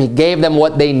sustained them. He gave them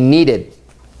what they needed.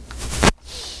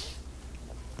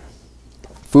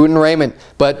 Food and raiment.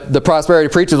 But the prosperity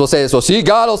preachers will say this, well, see,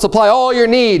 God will supply all your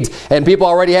needs. And people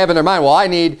already have in their mind, well, I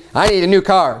need a new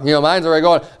car. You know, mine's already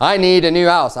going, I need a new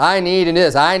house. I need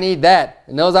this. I need that.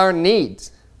 And those aren't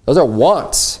needs. Those are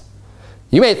wants.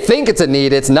 You may think it's a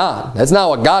need. It's not. That's not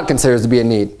what God considers to be a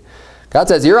need. God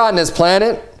says, you're on this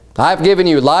planet. I've given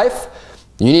you life.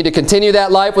 You need to continue that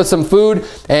life with some food.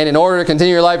 And in order to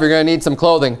continue your life, you're going to need some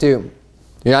clothing too.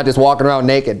 You're not just walking around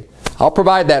naked. I'll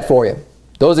provide that for you.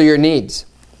 Those are your needs.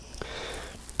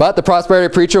 But the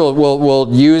prosperity preacher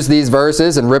will use these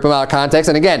verses and rip them out of context.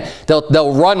 And again,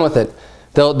 they'll run with it.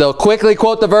 They'll quickly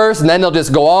quote the verse, and then they'll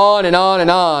just go on and on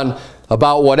and on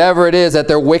about whatever it is that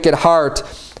their wicked heart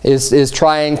is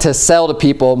trying to sell to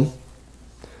people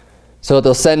so that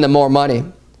they'll send them more money.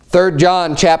 3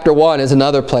 John chapter 1 is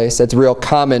another place that's real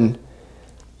common,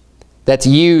 that's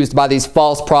used by these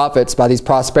false prophets, by these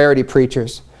prosperity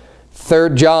preachers.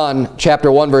 3 John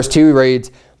chapter 1 verse 2 reads,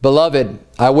 Beloved,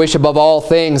 I wish above all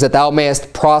things that thou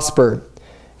mayest prosper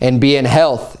and be in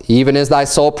health, even as thy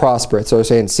soul prospereth. So they're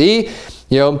saying, see,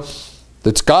 you know,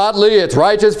 it's godly, it's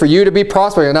righteous for you to be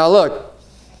prospering. Now look,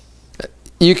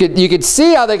 you could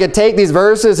see how they could take these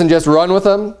verses and just run with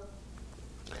them.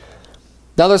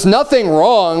 Now there's nothing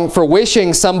wrong for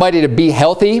wishing somebody to be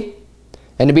healthy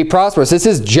and to be prosperous. This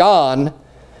is John,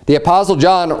 the Apostle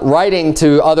John, writing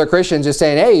to other Christians, just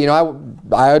saying, hey, you know,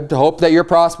 I hope that you're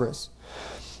prosperous.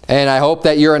 And I hope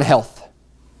that you're in health,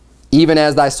 even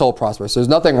as thy soul prospers. So there's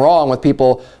nothing wrong with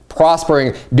people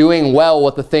prospering, doing well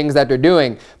with the things that they're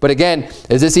doing. But again,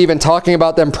 is this even talking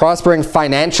about them prospering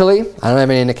financially? I don't have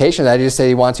any indication of that. I just say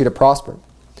he wants you to prosper.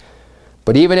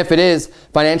 But even if it is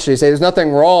financially, say there's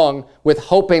nothing wrong with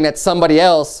hoping that somebody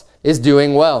else is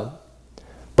doing well.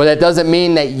 But that doesn't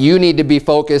mean that you need to be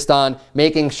focused on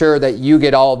making sure that you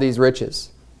get all of these riches.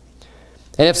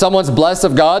 And if someone's blessed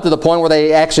of God to the point where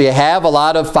they actually have a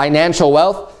lot of financial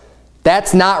wealth,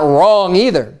 that's not wrong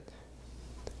either.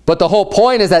 But the whole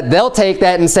point is that they'll take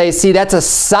that and say, see, that's a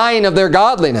sign of their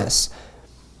godliness.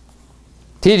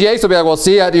 TJX will be like, well,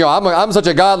 see, you know, I'm such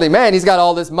a godly man. He's got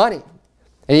all this money.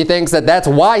 And he thinks that that's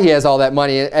why he has all that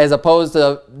money, as opposed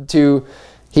to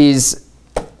he's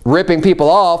ripping people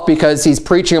off because he's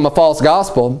preaching them a false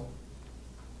gospel.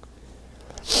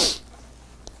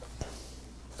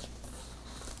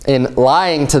 And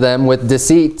lying to them with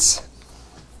deceits,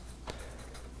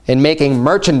 and making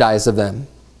merchandise of them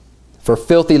for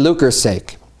filthy lucre's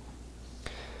sake.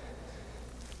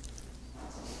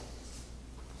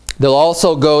 They'll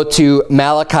also go to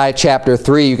Malachi chapter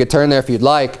 3. You could turn there if you'd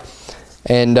like.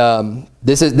 And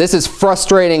this is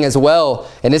frustrating as well.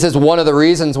 And this is one of the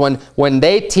reasons when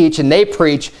they teach and they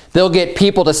preach, they'll get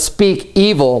people to speak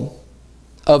evil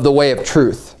of the way of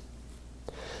truth.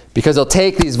 Because they'll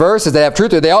take these verses that have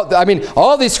truth. I mean,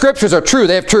 all these scriptures are true.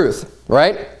 They have truth,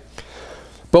 right?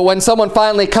 But when someone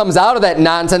finally comes out of that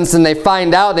nonsense and they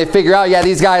find out, they figure out, yeah,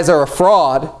 these guys are a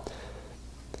fraud,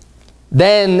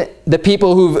 then the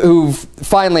people who've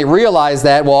finally realized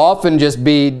that will often just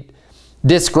be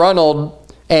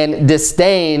disgruntled and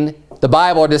disdain the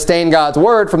Bible or disdain God's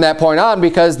word from that point on,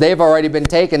 because they've already been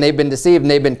taken, they've been deceived, and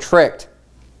they've been tricked.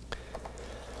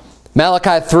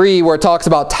 Malachi 3, where it talks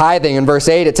about tithing, in verse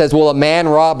 8, it says, Will a man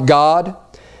rob God?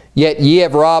 Yet ye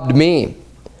have robbed me.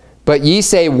 But ye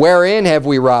say, Wherein have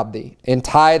we robbed thee? In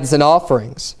tithes and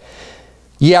offerings.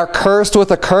 Ye are cursed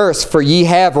with a curse, for ye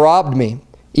have robbed me,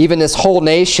 even this whole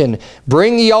nation.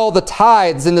 Bring ye all the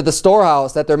tithes into the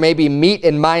storehouse, that there may be meat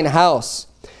in mine house.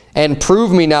 And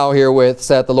prove me now herewith,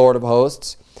 saith the Lord of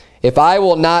hosts, if I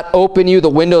will not open you the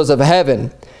windows of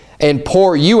heaven, and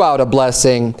pour you out a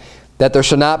blessing, that there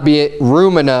shall not be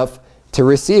room enough to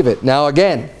receive it. Now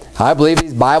again, I believe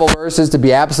these Bible verses to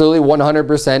be absolutely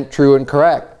 100% true and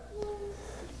correct.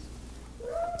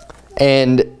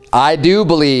 And I do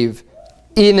believe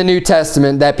in the New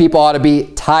Testament that people ought to be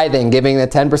tithing, giving the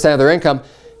 10% of their income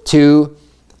to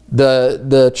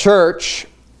the church,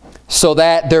 so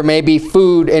that there may be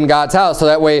food in God's house. So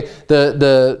that way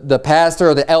the pastor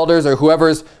or the elders or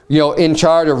whoever's, you know, in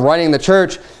charge of running the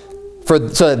church,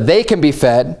 so that they can be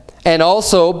fed. And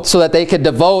also so that they could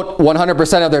devote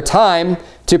 100% of their time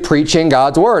to preaching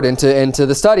God's word, into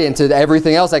the study, into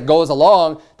everything else that goes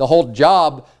along the whole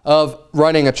job of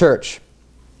running a church.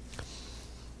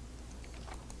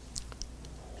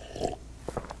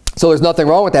 So there's nothing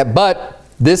wrong with that. But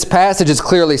this passage is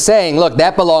clearly saying, look,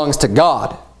 that belongs to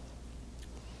God.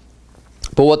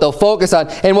 But what they'll focus on,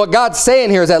 and what God's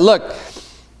saying here is that, look,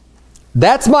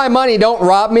 that's my money, don't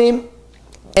rob me.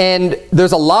 And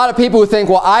there's a lot of people who think,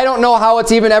 well, I don't know how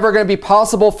it's even ever going to be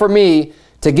possible for me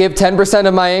to give 10%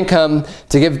 of my income,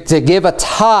 to give a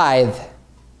tithe,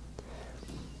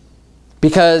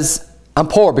 because I'm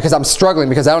poor because I'm struggling,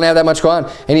 because I don't have that much going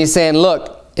on. And he's saying,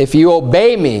 look, if you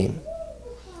obey me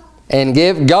and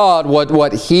give God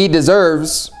what he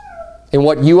deserves and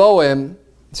what you owe him,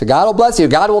 so God will bless you.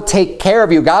 God will take care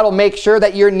of you. God will make sure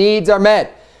that your needs are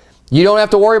met. You don't have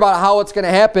to worry about how it's going to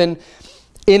happen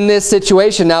in this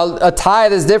situation. Now, a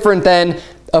tithe is different than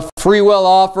a free will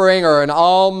offering or an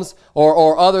alms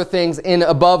or other things in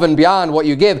above and beyond what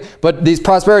you give. But these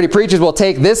prosperity preachers will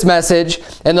take this message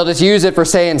and they'll just use it for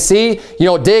saying, see, you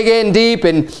know, dig in deep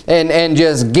and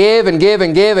just give and give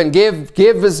and give and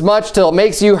give as much till it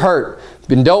makes you hurt.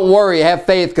 And don't worry, have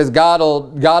faith, because God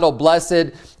will bless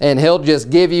it and he'll just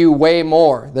give you way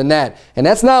more than that. And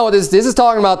that's not what this is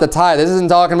talking about. The tithe. This isn't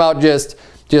talking about just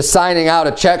signing out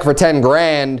a check for 10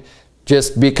 grand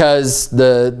just because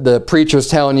the preacher's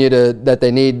telling you that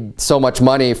they need so much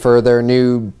money for their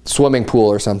new swimming pool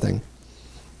or something.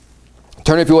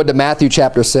 Turn, if you would, to Matthew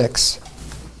chapter 6.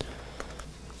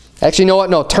 Actually, you know what?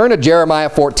 No, turn to Jeremiah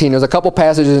 14. There's a couple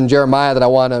passages in Jeremiah that I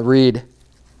want to read.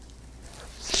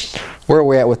 Where are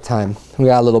we at with time? We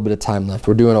got a little bit of time left.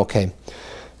 We're doing okay.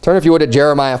 Turn, if you would, to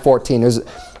Jeremiah 14.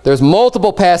 There's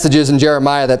multiple passages in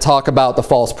Jeremiah that talk about the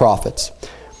false prophets.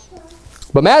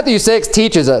 But Matthew 6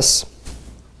 teaches us,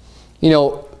 you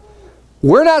know,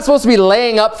 we're not supposed to be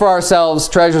laying up for ourselves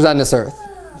treasures on this earth.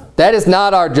 That is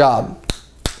not our job.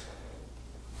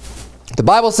 The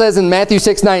Bible says in Matthew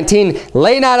 6:19,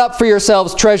 lay not up for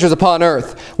yourselves treasures upon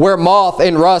earth, where moth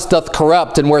and rust doth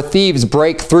corrupt, and where thieves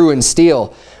break through and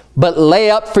steal. But lay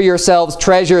up for yourselves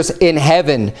treasures in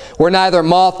heaven, where neither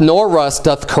moth nor rust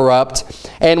doth corrupt,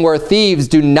 and where thieves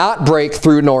do not break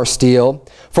through nor steal.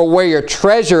 For where your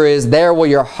treasure is, there will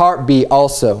your heart be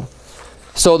also.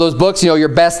 So those books, you know, Your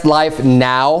Best Life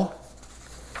Now.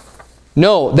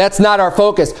 No, that's not our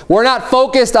focus. We're not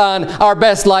focused on our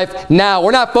best life now.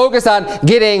 We're not focused on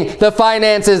getting the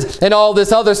finances and all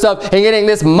this other stuff and getting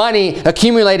this money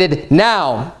accumulated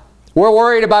now. We're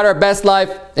worried about our best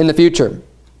life in the future.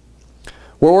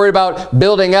 We're worried about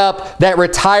building up that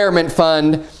retirement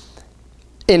fund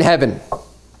in heaven.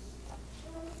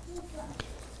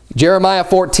 Jeremiah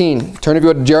 14. Turn, if you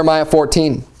would, to Jeremiah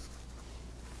 14.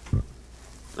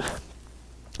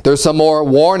 There's some more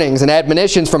warnings and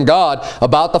admonitions from God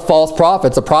about the false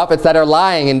prophets, the prophets that are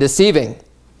lying and deceiving.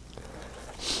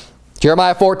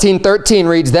 Jeremiah 14:13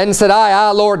 reads, Then said I,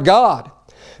 Lord God,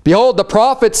 behold, the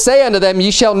prophets say unto them,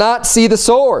 Ye shall not see the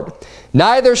sword,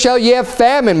 neither shall ye have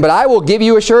famine, but I will give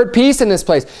you assured peace in this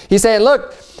place. He's saying,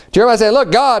 look, Jeremiah's saying,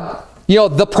 look, God, you know,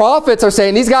 the prophets are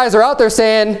saying, these guys are out there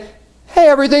saying, hey,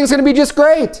 everything's going to be just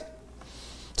great.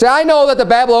 See, I know that the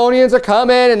Babylonians are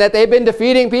coming and that they've been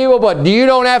defeating people, but you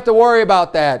don't have to worry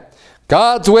about that.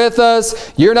 God's with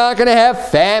us. You're not going to have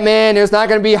famine. There's not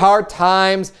going to be hard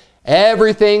times.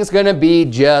 Everything's going to be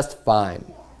just fine.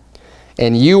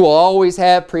 And you will always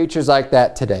have preachers like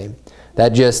that today that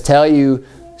just tell you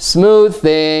smooth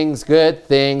things, good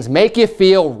things, make you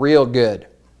feel real good.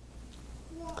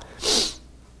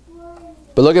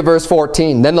 But look at verse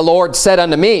 14. Then the Lord said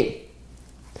unto me,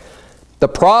 the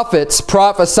prophets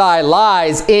prophesy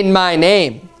lies in my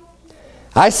name.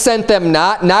 I sent them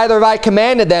not, neither have I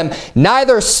commanded them,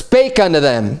 neither spake unto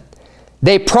them.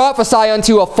 They prophesy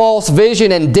unto a false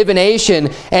vision and divination,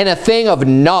 and a thing of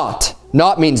naught.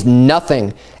 Naught means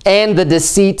nothing. And the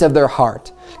deceit of their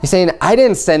heart. He's saying, I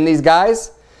didn't send these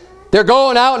guys. They're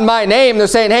going out in my name. They're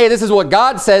saying, hey, this is what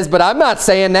God says, but I'm not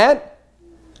saying that.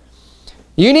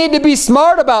 You need to be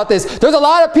smart about this. There's a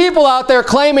lot of people out there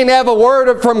claiming to have a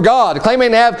word from God,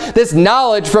 claiming to have this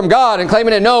knowledge from God, and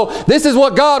claiming to know this is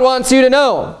what God wants you to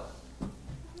know.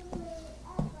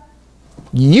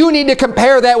 You need to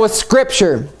compare that with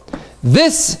Scripture.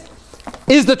 This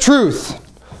is the truth.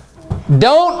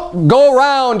 Don't go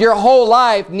around your whole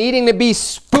life needing to be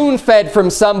spoon-fed from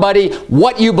somebody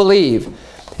what you believe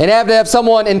and have to have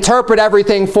someone interpret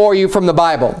everything for you from the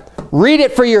Bible. Read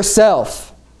it for yourself.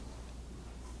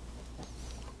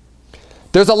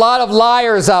 There's a lot of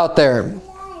liars out there.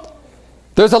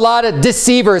 There's a lot of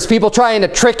deceivers, people trying to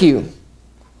trick you.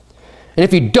 And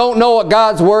if you don't know what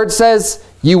God's Word says,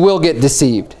 you will get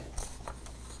deceived.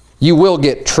 You will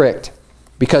get tricked.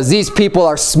 Because these people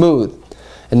are smooth.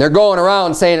 And they're going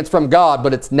around saying it's from God,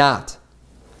 but it's not.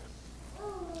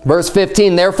 Verse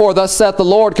 15, Therefore thus saith the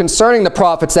Lord concerning the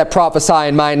prophets that prophesy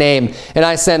in my name, and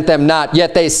I sent them not.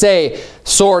 Yet they say,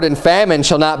 Sword and famine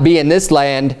shall not be in this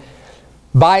land.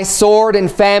 By sword and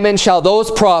famine shall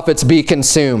those prophets be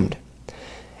consumed.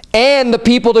 And the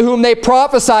people to whom they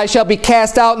prophesy shall be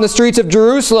cast out in the streets of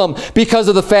Jerusalem because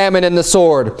of the famine and the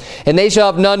sword. And they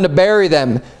shall have none to bury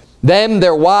them. them,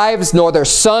 their wives, nor their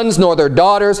sons, nor their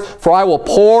daughters, for I will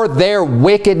pour their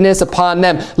wickedness upon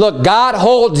them. Look, God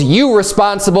holds you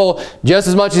responsible just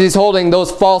as much as he's holding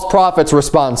those false prophets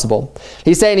responsible.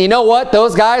 He's saying, you know what?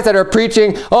 Those guys that are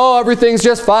preaching, oh, everything's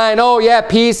just fine. Oh, yeah,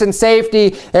 peace and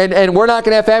safety, and we're not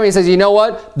going to have famine. He says, you know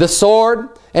what? The sword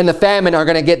and the famine are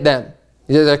going to get them.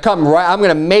 I'm going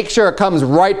to make sure it comes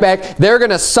right back. They're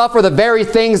going to suffer the very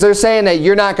things they're saying that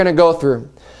you're not going to go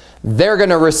through. They're going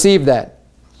to receive that.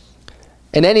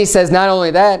 And then he says, not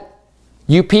only that,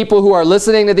 you people who are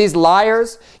listening to these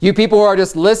liars, you people who are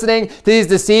just listening to these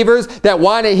deceivers that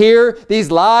want to hear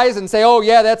these lies and say, oh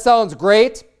yeah, that sounds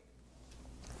great.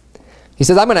 He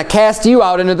says, I'm going to cast you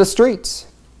out into the streets.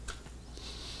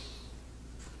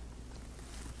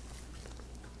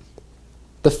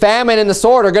 The famine and the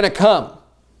sword are going to come.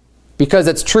 Because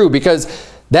it's true. Because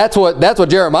that's what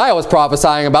Jeremiah was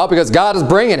prophesying about. Because God is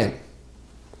bringing it.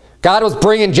 God was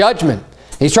bringing judgment.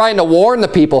 He's trying to warn the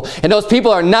people. And those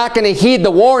people are not going to heed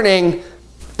the warning.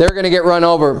 They're going to get run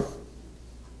over.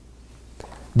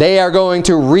 They are going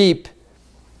to reap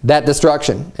that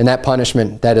destruction and that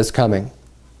punishment that is coming.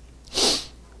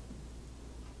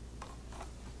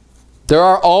 There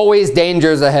are always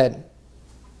dangers ahead.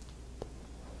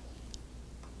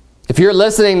 If you're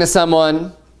listening to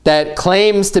someone that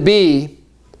claims to be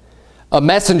a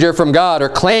messenger from God, or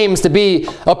claims to be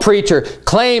a preacher,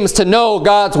 claims to know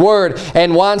God's word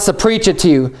and wants to preach it to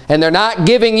you, and they're not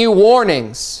giving you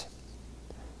warnings,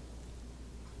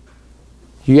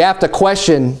 you have to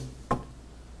question,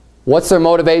 what's their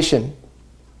motivation?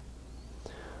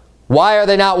 Why are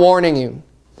they not warning you?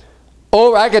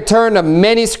 Oh, I could turn to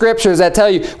many scriptures that tell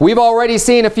you, we've already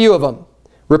seen a few of them.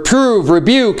 Reprove,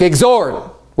 rebuke,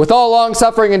 exhort, with all long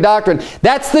suffering and doctrine.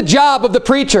 That's the job of the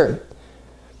preacher.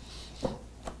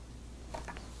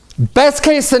 Best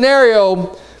case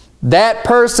scenario, that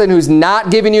person who's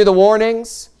not giving you the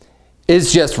warnings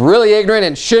is just really ignorant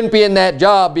and shouldn't be in that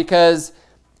job because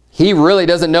he really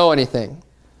doesn't know anything.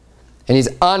 And he's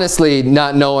honestly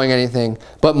not knowing anything.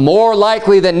 But more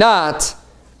likely than not,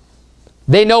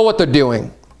 they know what they're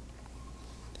doing.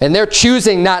 And they're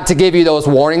choosing not to give you those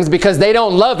warnings because they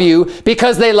don't love you,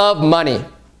 because they love money.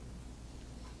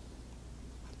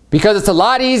 Because it's a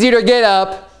lot easier to get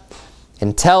up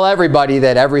and tell everybody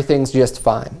that everything's just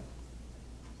fine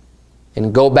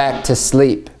and go back to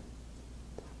sleep.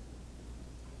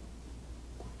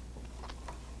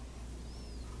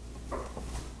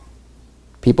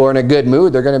 People are in a good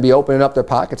mood. They're going to be opening up their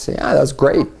pockets saying, ah, that's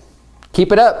great.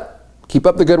 Keep it up. Keep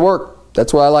up the good work.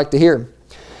 That's what I like to hear.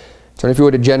 Turn, if you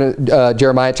would, to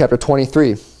Jeremiah chapter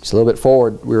 23. Just a little bit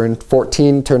forward. We were in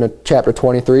 14. Turn to chapter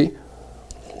 23.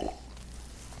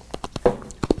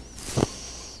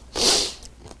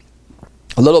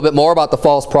 A little bit more about the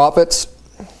false prophets.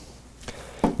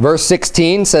 Verse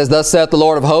 16 says, Thus saith the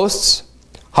Lord of hosts,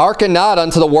 Hearken not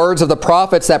unto the words of the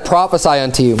prophets that prophesy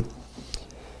unto you.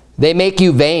 They make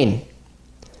you vain.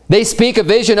 They speak a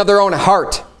vision of their own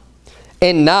heart,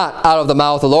 and not out of the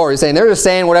mouth of the Lord. He's saying they're just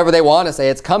saying whatever they want to say.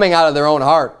 It's coming out of their own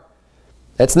heart.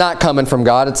 It's not coming from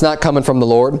God. It's not coming from the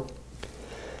Lord.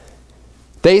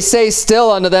 They say still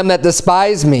unto them that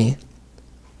despise me,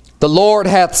 The Lord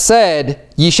hath said,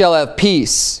 Ye shall have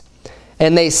peace.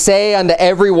 And they say unto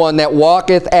everyone that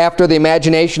walketh after the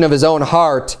imagination of his own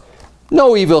heart,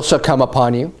 No evil shall come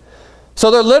upon you. So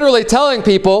they're literally telling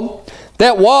people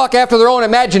that walk after their own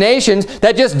imaginations,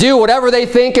 that just do whatever they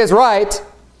think is right.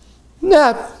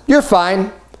 Nah, you're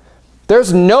fine.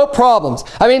 There's no problems.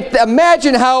 I mean,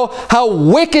 imagine how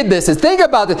wicked this is. Think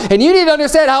about this. And you need to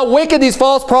understand how wicked these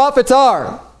false prophets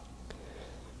are.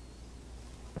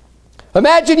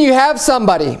 Imagine you have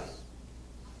somebody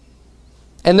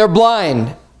and they're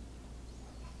blind.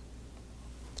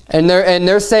 And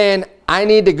they're saying, I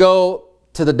need to go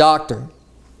to the doctor.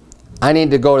 I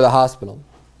need to go to the hospital.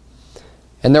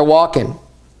 And they're walking.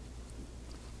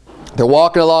 They're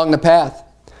walking along the path.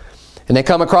 And they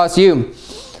come across you.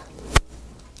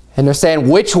 And they're saying,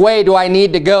 which way do I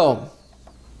need to go?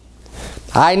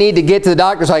 I need to get to the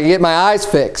doctor so I can get my eyes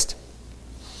fixed.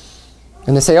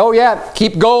 And they say, oh yeah,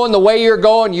 keep going the way you're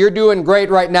going. You're doing great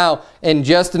right now. And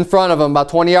just in front of them, about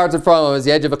 20 yards in front of them, is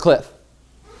the edge of a cliff.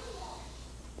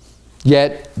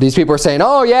 Yet, these people are saying,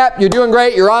 oh yeah, you're doing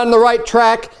great. You're on the right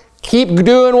track. Keep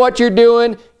doing what you're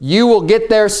doing. You will get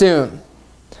there soon.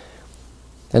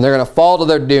 And they're going to fall to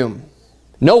their doom.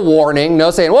 No warning, no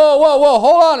saying, whoa, whoa, whoa,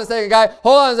 hold on a second, guy.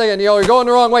 Hold on a second. You know, you're going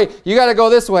the wrong way. You got to go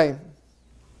this way.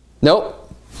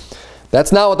 Nope.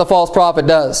 That's not what the false prophet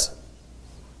does.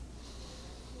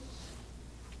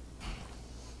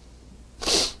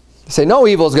 They say, no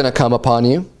evil is going to come upon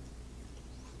you.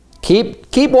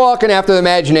 Keep walking after the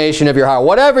imagination of your heart.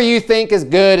 Whatever you think is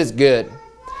good is good.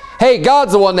 Hey,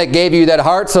 God's the one that gave you that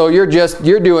heart, so you're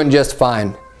doing just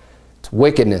fine. It's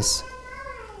wickedness.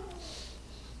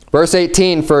 Verse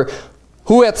 18, for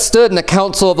who hath stood in the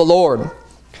counsel of the Lord,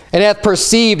 and hath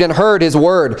perceived and heard his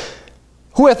word?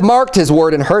 Who hath marked his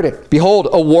word and heard it? Behold,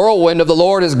 a whirlwind of the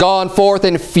Lord is gone forth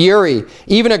in fury,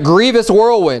 even a grievous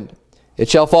whirlwind. It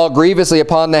shall fall grievously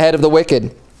upon the head of the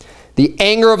wicked. The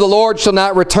anger of the Lord shall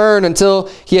not return until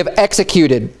he have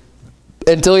executed,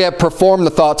 until he have performed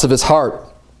the thoughts of his heart.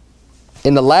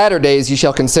 In the latter days ye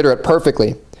shall consider it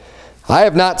perfectly. I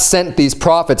have not sent these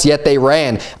prophets, yet they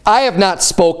ran. I have not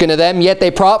spoken to them, yet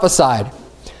they prophesied.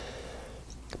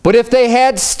 But if they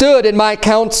had stood in my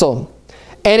counsel,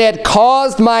 and had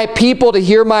caused my people to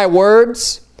hear my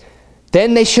words,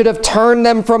 then they should have turned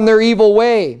them from their evil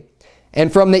way,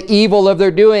 and from the evil of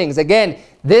their doings. Again,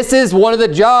 this is one of the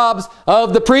jobs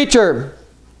of the preacher.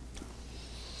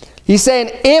 He's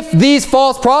saying, if these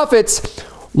false prophets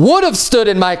would have stood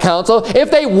in my counsel,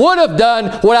 if they would have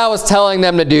done what I was telling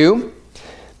them to do,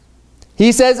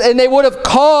 he says, and they would have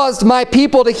caused my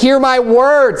people to hear my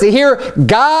words, to hear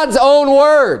God's own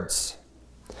words.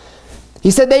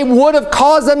 He said they would have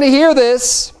caused them to hear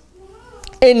this,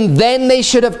 and then they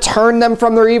should have turned them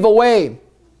from their evil way.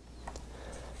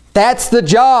 That's the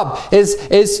job, is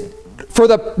for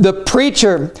the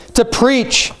preacher to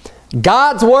preach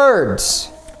God's words.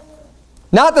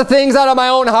 Not the things out of my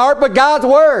own heart, but God's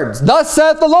words. Thus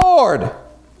saith the Lord.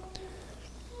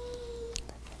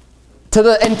 To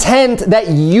the intent that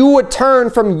you would turn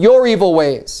from your evil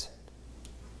ways.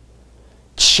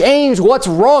 Change what's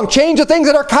wrong. Change the things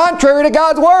that are contrary to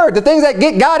God's word. The things that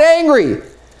get God angry.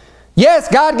 Yes,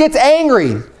 God gets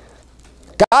angry.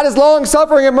 God is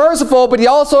long-suffering and merciful, but he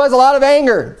also has a lot of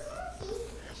anger.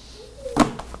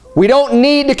 We don't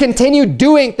need to continue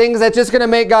doing things that's just going to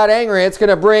make God angry. It's going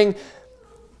to bring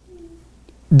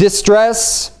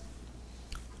distress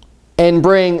and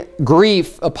bring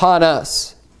grief upon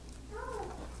us.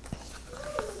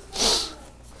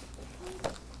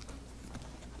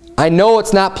 I know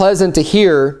it's not pleasant to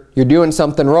hear you're doing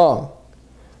something wrong.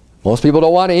 Most people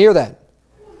don't want to hear that.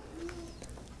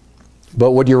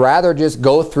 But would you rather just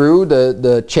go through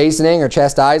the chastening or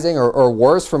chastising or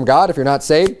worse from God if you're not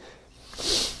saved?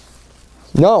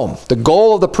 No. The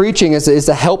goal of the preaching is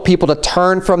to help people to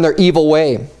turn from their evil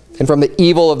way and from the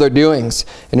evil of their doings.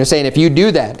 And you're saying if you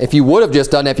do that, if you would have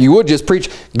just done that, if you would just preach,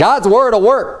 God's word will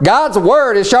work. God's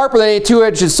word is sharper than any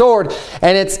two-edged sword,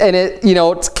 and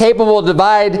it's capable to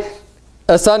divide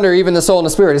asunder even the soul and the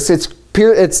spirit.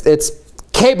 It's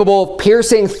capable of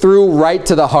piercing through right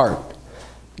to the heart.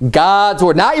 God's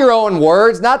word, not your own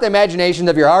words, not the imagination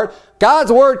of your heart.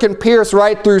 God's word can pierce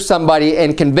right through somebody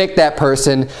and convict that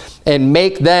person and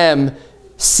make them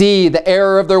see the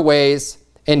error of their ways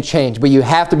and change. But you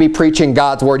have to be preaching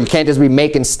God's word. You can't just be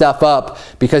making stuff up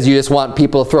because you just want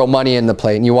people to throw money in the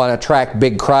plate and you want to attract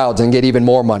big crowds and get even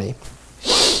more money.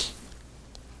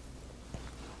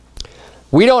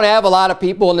 We don't have a lot of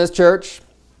people in this church,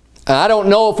 and I don't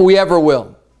know if we ever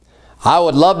will. I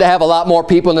would love to have a lot more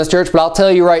people in this church, but I'll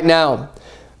tell you right now,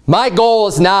 my goal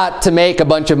is not to make a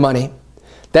bunch of money.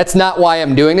 That's not why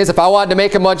I'm doing this. If I wanted to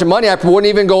make a bunch of money, I wouldn't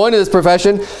even go into this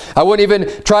profession. I wouldn't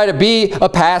even try to be a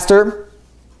pastor.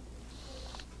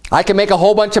 I can make a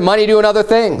whole bunch of money doing other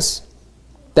things.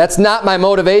 That's not my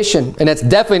motivation, and it's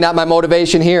definitely not my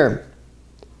motivation here.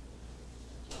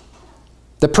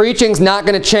 The preaching's not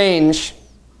going to change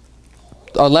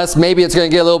unless maybe it's going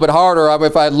to get a little bit harder.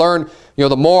 If I learn,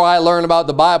 the more I learn about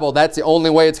the Bible, that's the only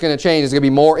way it's going to change. It's going to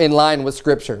be more in line with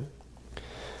Scripture.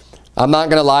 I'm not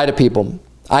going to lie to people.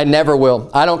 I never will.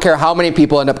 I don't care how many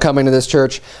people end up coming to this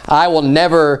church. I will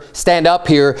never stand up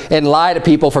here and lie to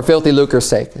people for filthy lucre's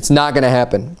sake. It's not going to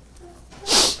happen.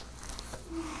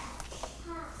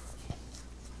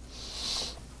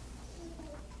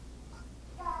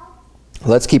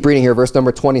 Let's keep reading here, verse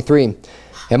number 23.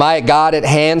 Am I a God at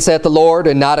hand, saith the Lord,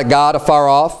 and not a God afar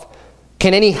off?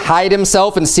 Can any hide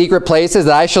himself in secret places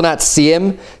that I shall not see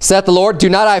him, saith the Lord? Do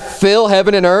not I fill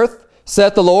heaven and earth,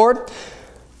 saith the Lord?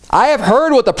 I have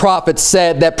heard what the prophets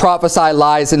said that prophesy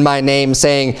lies in my name,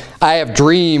 saying, I have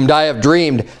dreamed, I have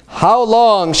dreamed. How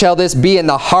long shall this be in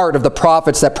the heart of the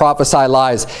prophets that prophesy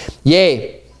lies?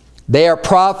 Yea, they are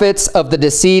prophets of the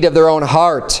deceit of their own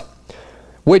heart,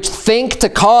 which think to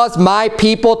cause my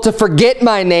people to forget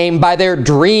my name by their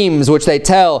dreams, which they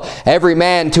tell every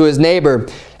man to his neighbor,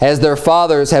 as their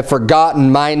fathers have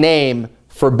forgotten my name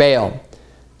for Baal.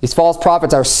 These false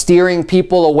prophets are steering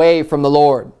people away from the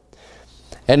Lord.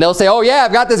 And they'll say, oh yeah,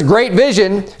 I've got this great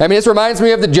vision. I mean, this reminds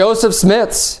me of the Joseph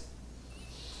Smiths.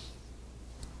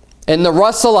 and the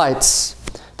Russellites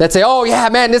that say, oh yeah,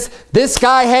 man, this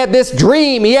guy had this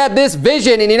dream, he had this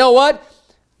vision, and you know what?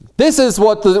 This is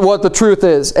what the truth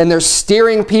is. And they're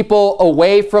steering people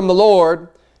away from the Lord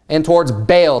and towards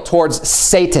Baal, towards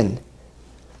Satan.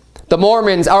 The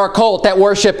Mormons are a cult that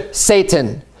worship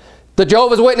Satan. The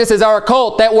Jehovah's Witnesses are a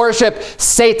cult that worship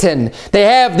Satan. They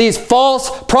have these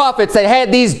false prophets that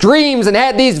had these dreams and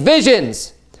had these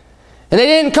visions. And they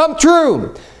didn't come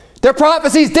true. Their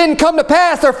prophecies didn't come to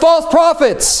pass. They're false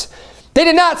prophets. They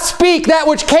did not speak that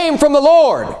which came from the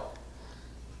Lord.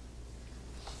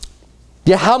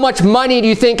 Yet how much money do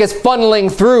you think is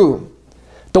funneling through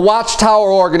the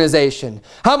Watchtower organization?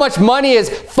 How much money is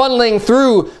funneling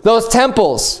through those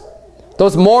temples,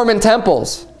 those Mormon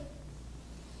temples?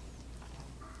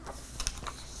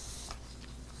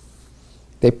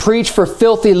 They preach for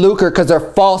filthy lucre because they're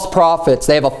false prophets.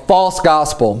 They have a false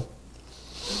gospel.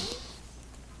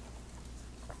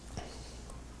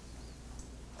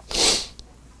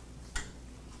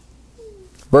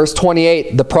 Verse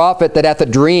 28, the prophet that hath a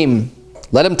dream,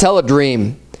 let him tell a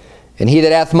dream. And he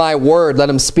that hath my word, let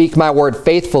him speak my word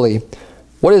faithfully.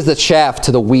 What is the chaff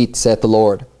to the wheat, saith the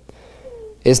Lord?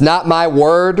 Is not my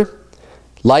word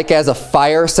like as a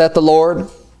fire, saith the Lord,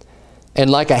 and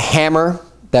like a hammer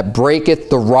that breaketh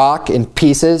the rock in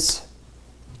pieces?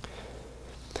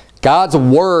 God's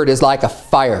word is like a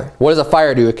fire. What does a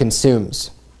fire do? It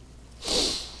consumes.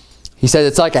 He says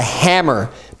it's like a hammer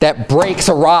that breaks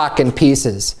a rock in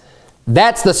pieces.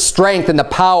 That's the strength and the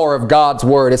power of God's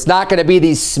word. It's not going to be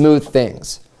these smooth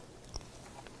things.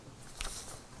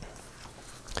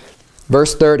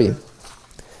 Verse 30.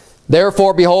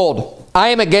 Therefore, behold, I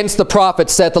am against the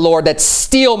prophets, saith the Lord, that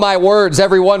steal my words,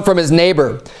 every one from his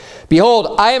neighbor.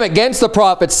 Behold, I am against the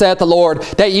prophets, saith the Lord,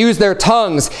 that use their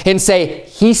tongues and say,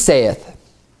 he saith.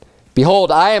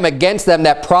 Behold, I am against them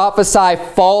that prophesy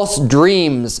false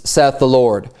dreams, saith the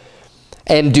Lord,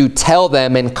 and do tell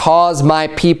them, and cause my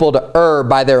people to err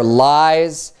by their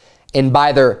lies and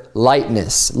by their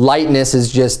lightness. Lightness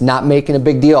is just not making a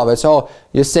big deal of it. So,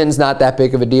 your sin's not that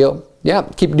big of a deal. Yeah,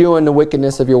 keep doing the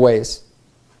wickedness of your ways.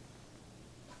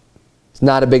 It's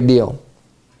not a big deal.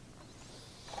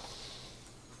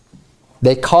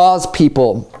 They cause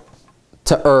people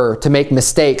to err, to make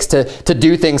mistakes, to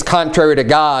do things contrary to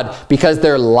God because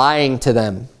they're lying to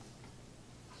them.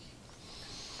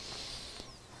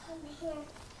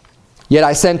 Yet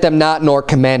I sent them not, nor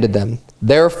commanded them.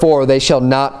 Therefore they shall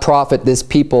not profit this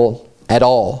people at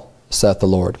all, saith the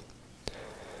Lord.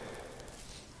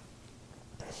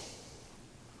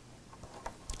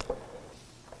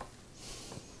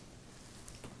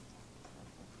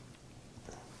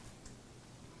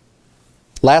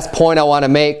 Last point I want to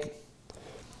make.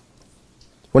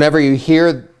 Whenever you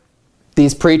hear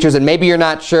these preachers, and maybe you're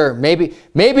not sure, maybe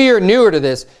you're newer to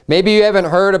this, maybe you haven't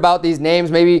heard about these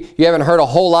names, maybe you haven't heard a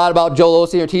whole lot about Joel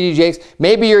Osteen or T.D. Jakes,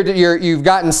 maybe you've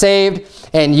gotten saved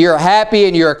and you're happy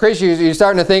and you're a Christian, you're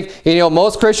starting to think, you know,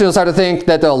 most Christians start to think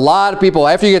that a lot of people,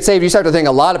 after you get saved, you start to think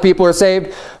a lot of people are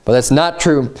saved, but that's not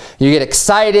true. You get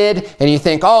excited and you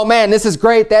think, oh man, this is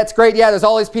great, that's great, yeah, there's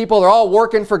all these people, they're all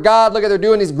working for God, look at they're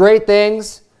doing these great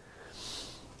things.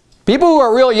 People who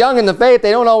are real young in the faith,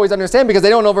 they don't always understand because they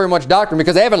don't know very much doctrine,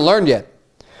 because they haven't learned yet.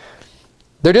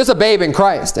 They're just a babe in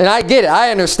Christ. And I get it,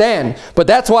 I understand. But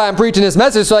that's why I'm preaching this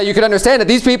message, so that you can understand that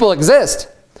these people exist.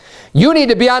 You need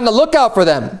to be on the lookout for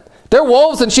them. They're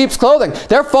wolves in sheep's clothing.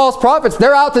 They're false prophets.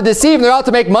 They're out to deceive, and they're out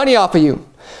to make money off of you.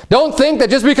 Don't think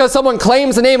that just because someone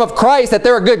claims the name of Christ that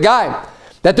they're a good guy,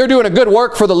 that they're doing a good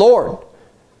work for the Lord.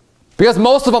 Because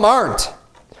most of them aren't.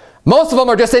 Most of them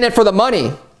are just in it for the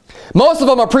money. Most of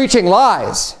them are preaching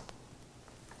lies.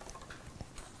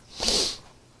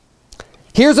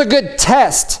 Here's a good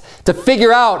test to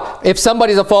figure out if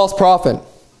somebody's a false prophet.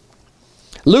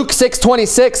 Luke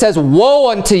 6:26 says,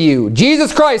 woe unto you.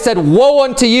 Jesus Christ said, woe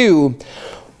unto you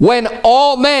when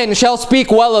all men shall speak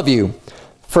well of you.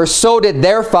 For so did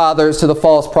their fathers to the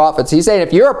false prophets. He's saying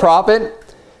if you're a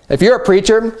prophet, if you're a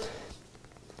preacher,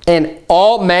 and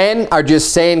all men are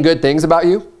just saying good things about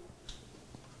you,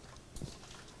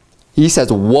 he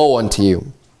says, woe unto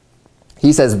you.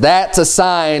 He says, that's a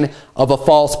sign of a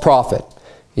false prophet.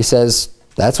 He says,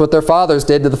 that's what their fathers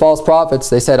did to the false prophets.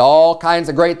 They said all kinds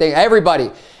of great things.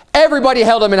 Everybody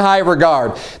held them in high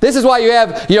regard. This is why you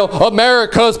have, you know,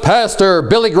 America's pastor,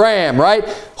 Billy Graham, right?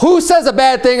 Who says a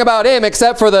bad thing about him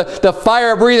except for the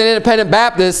fire-breathing independent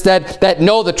Baptists that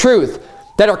know the truth,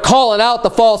 that are calling out the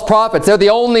false prophets. They're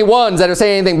the only ones that are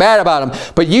saying anything bad about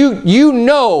them. But you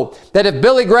know that if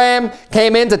Billy Graham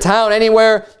came into town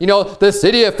anywhere, you know, the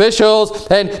city officials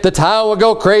and the town would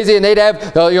go crazy, and they'd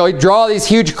have, you know, he'd draw these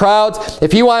huge crowds.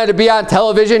 If he wanted to be on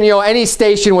television, you know, any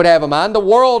station would have him on. The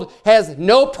world has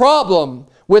no problem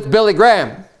with Billy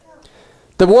Graham.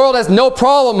 The world has no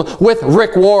problem with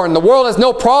Rick Warren. The world has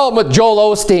no problem with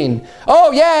Joel Osteen.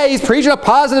 Oh yeah, he's preaching a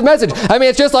positive message. I mean,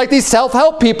 it's just like these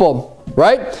self-help people,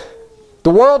 right?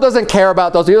 The world doesn't care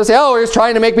about those people. They say, oh, we're just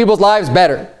trying to make people's lives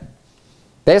better.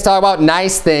 They just talk about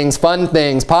nice things, fun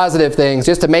things, positive things,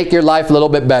 just to make your life a little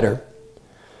bit better.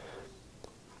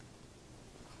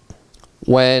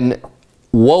 When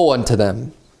woe unto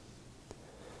them.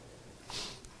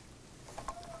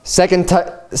 2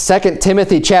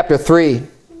 Timothy chapter 3.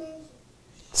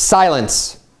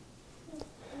 Silence.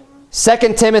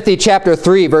 2 Timothy chapter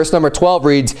 3 verse number 12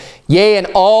 reads, Yea, and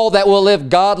all that will live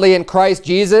godly in Christ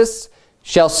Jesus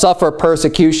shall suffer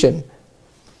persecution.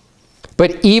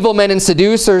 But evil men and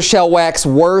seducers shall wax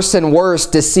worse and worse,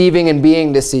 deceiving and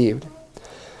being deceived.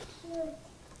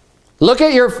 Look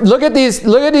at these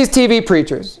TV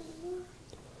preachers.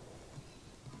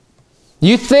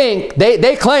 You think,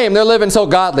 they claim they're living so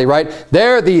godly, right?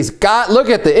 They're these God, look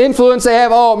at the influence they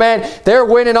have. Oh man, they're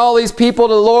winning all these people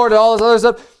to the Lord and all this other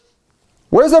stuff.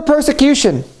 Where's their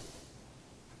persecution?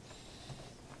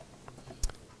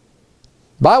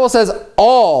 Bible says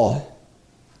all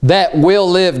that will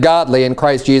live godly in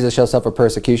Christ Jesus shall suffer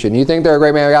persecution. You think they're a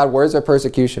great man of God? Where's their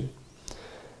persecution?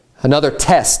 Another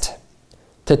test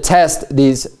to test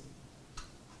these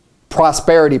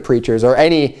prosperity preachers, or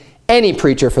any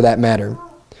preacher for that matter.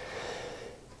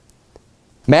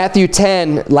 Matthew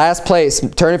 10, last place.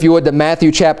 Turn, if you would, to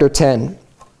Matthew chapter 10,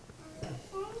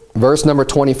 verse number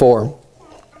 24.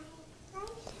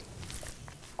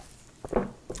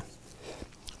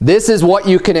 This is what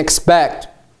you can expect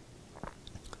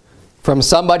from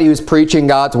somebody who's preaching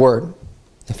God's word.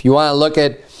 If you want to look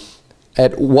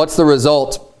at what's the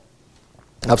result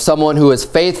of someone who is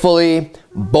faithfully,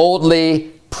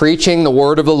 boldly preaching the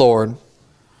word of the Lord.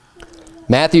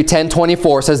 Matthew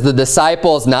 10:24 says, the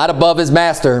disciple is not above his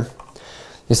master.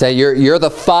 You say, you're the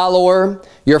follower.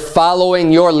 You're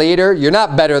following your leader. You're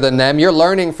not better than them. You're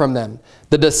learning from them.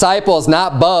 The disciple is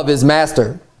not above his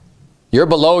master. You're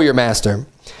below your master.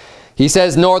 He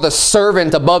says, nor the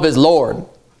servant above his Lord.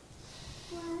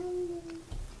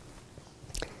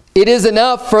 It is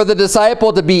enough for the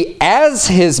disciple to be as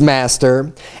his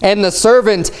master and the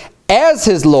servant as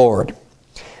his Lord.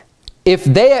 If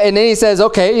they, and then he says,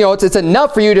 okay, you know, it's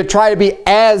enough for you to try to be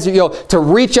as, you know, to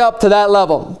reach up to that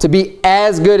level, to be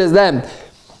as good as them.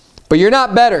 But you're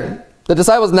not better. The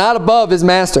disciple is not above his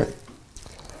master.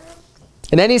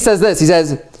 And then he says this, he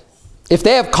says, if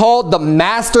they have called the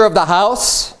master of the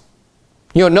house,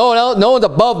 you know, no one's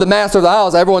above the master of the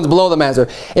house, everyone's below the master.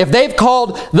 If they've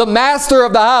called the master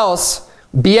of the house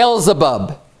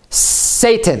Beelzebub,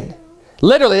 Satan,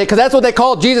 literally, because that's what they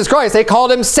called Jesus Christ. They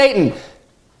called him Satan.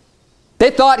 They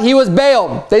thought he was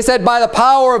Baal. They said by the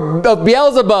power of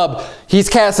Beelzebub, he's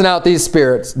casting out these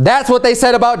spirits. That's what they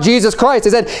said about Jesus Christ. They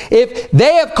said, if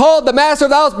they have called the master of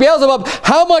the house Beelzebub,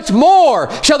 how much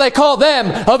more shall they call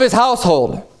them of his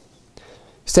household?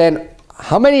 Saying,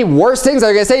 how many worse things are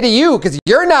they going to say to you? Because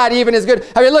you're not even as good.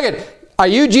 I mean, look at, are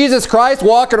you Jesus Christ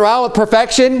walking around with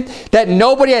perfection that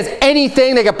nobody has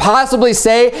anything they could possibly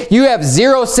say? You have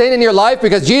zero sin in your life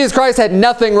because Jesus Christ had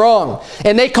nothing wrong.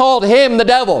 And they called him the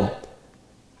devil.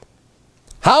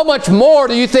 How much more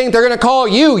do you think they're going to call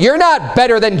you? You're not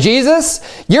better than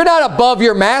Jesus. You're not above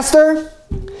your master.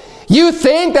 You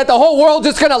think that the whole world's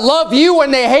just going to love you when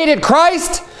they hated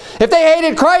Christ? If they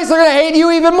hated Christ, they're going to hate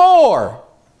you even more.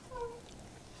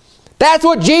 That's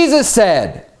what Jesus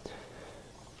said.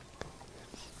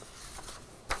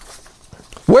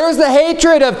 Where's the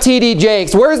hatred of T.D.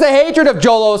 Jakes? Where's the hatred of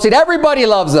Joel Osteen? Everybody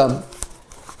loves them.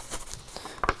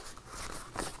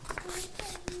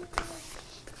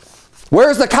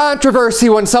 Where's the controversy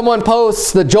when someone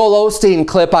posts the Joel Osteen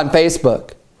clip on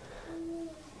Facebook?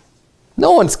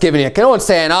 No one's giving it. No one's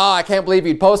saying, oh, I can't believe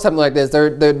you'd post something like this. They're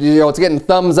you know, it's getting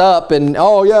thumbs up and,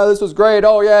 oh, yeah, this was great.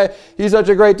 Oh, yeah, he's such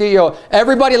a great deal.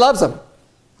 Everybody loves him.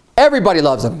 Everybody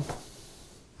loves him.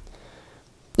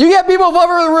 You get people of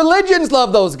other religions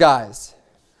love those guys.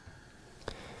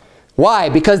 Why?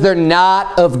 Because they're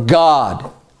not of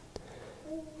God.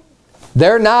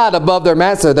 They're not above their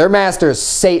master. Their master is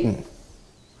Satan.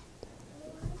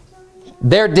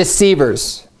 They're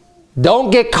deceivers. Don't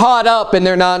get caught up in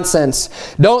their nonsense.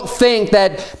 Don't think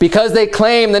that because they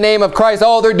claim the name of Christ,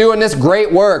 oh, they're doing this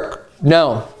great work.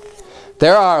 No.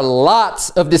 There are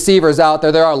lots of deceivers out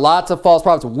there. There are lots of false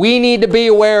prophets. We need to be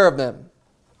aware of them.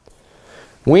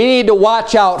 We need to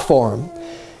watch out for them.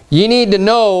 You need to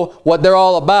know what they're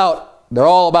all about. They're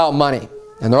all about money.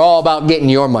 And they're all about getting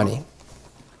your money.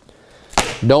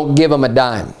 Don't give them a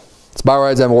dime. Let's bow our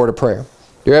heads and have a word of prayer.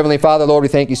 Dear Heavenly Father, Lord, we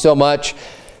thank you so much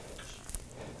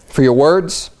for your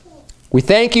words. We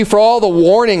thank you for all the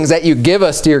warnings that you give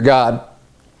us, dear God.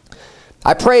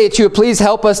 I pray that you would please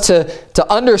help us to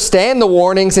understand the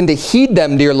warnings and to heed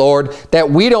them, dear Lord,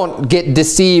 that we don't get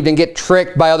deceived and get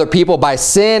tricked by other people, by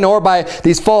sin or by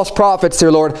these false prophets,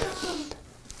 dear Lord.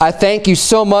 I thank you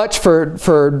so much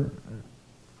for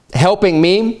helping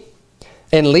me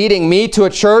and leading me to a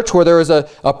church where there was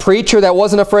a preacher that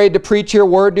wasn't afraid to preach your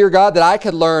word, dear God, that I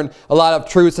could learn a lot of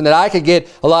truths and that I could get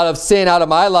a lot of sin out of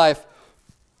my life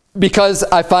because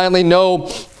I finally know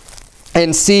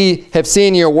and have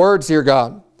seen your words, dear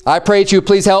God. I pray that you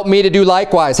please help me to do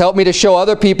likewise. Help me to show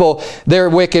other people their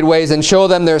wicked ways and show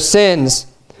them their sins,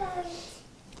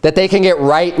 that they can get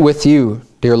right with you,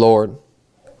 dear Lord.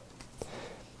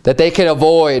 That they can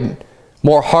avoid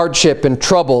more hardship and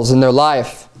troubles in their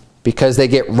life because they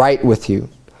get right with you.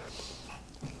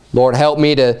 Lord, help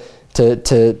me to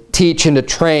teach and to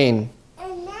train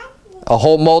a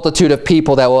whole multitude of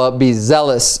people that will be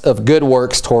zealous of good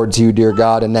works towards you, dear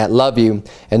God, and that love you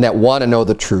and that want to know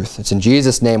the truth. It's in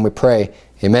Jesus' name we pray.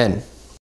 Amen.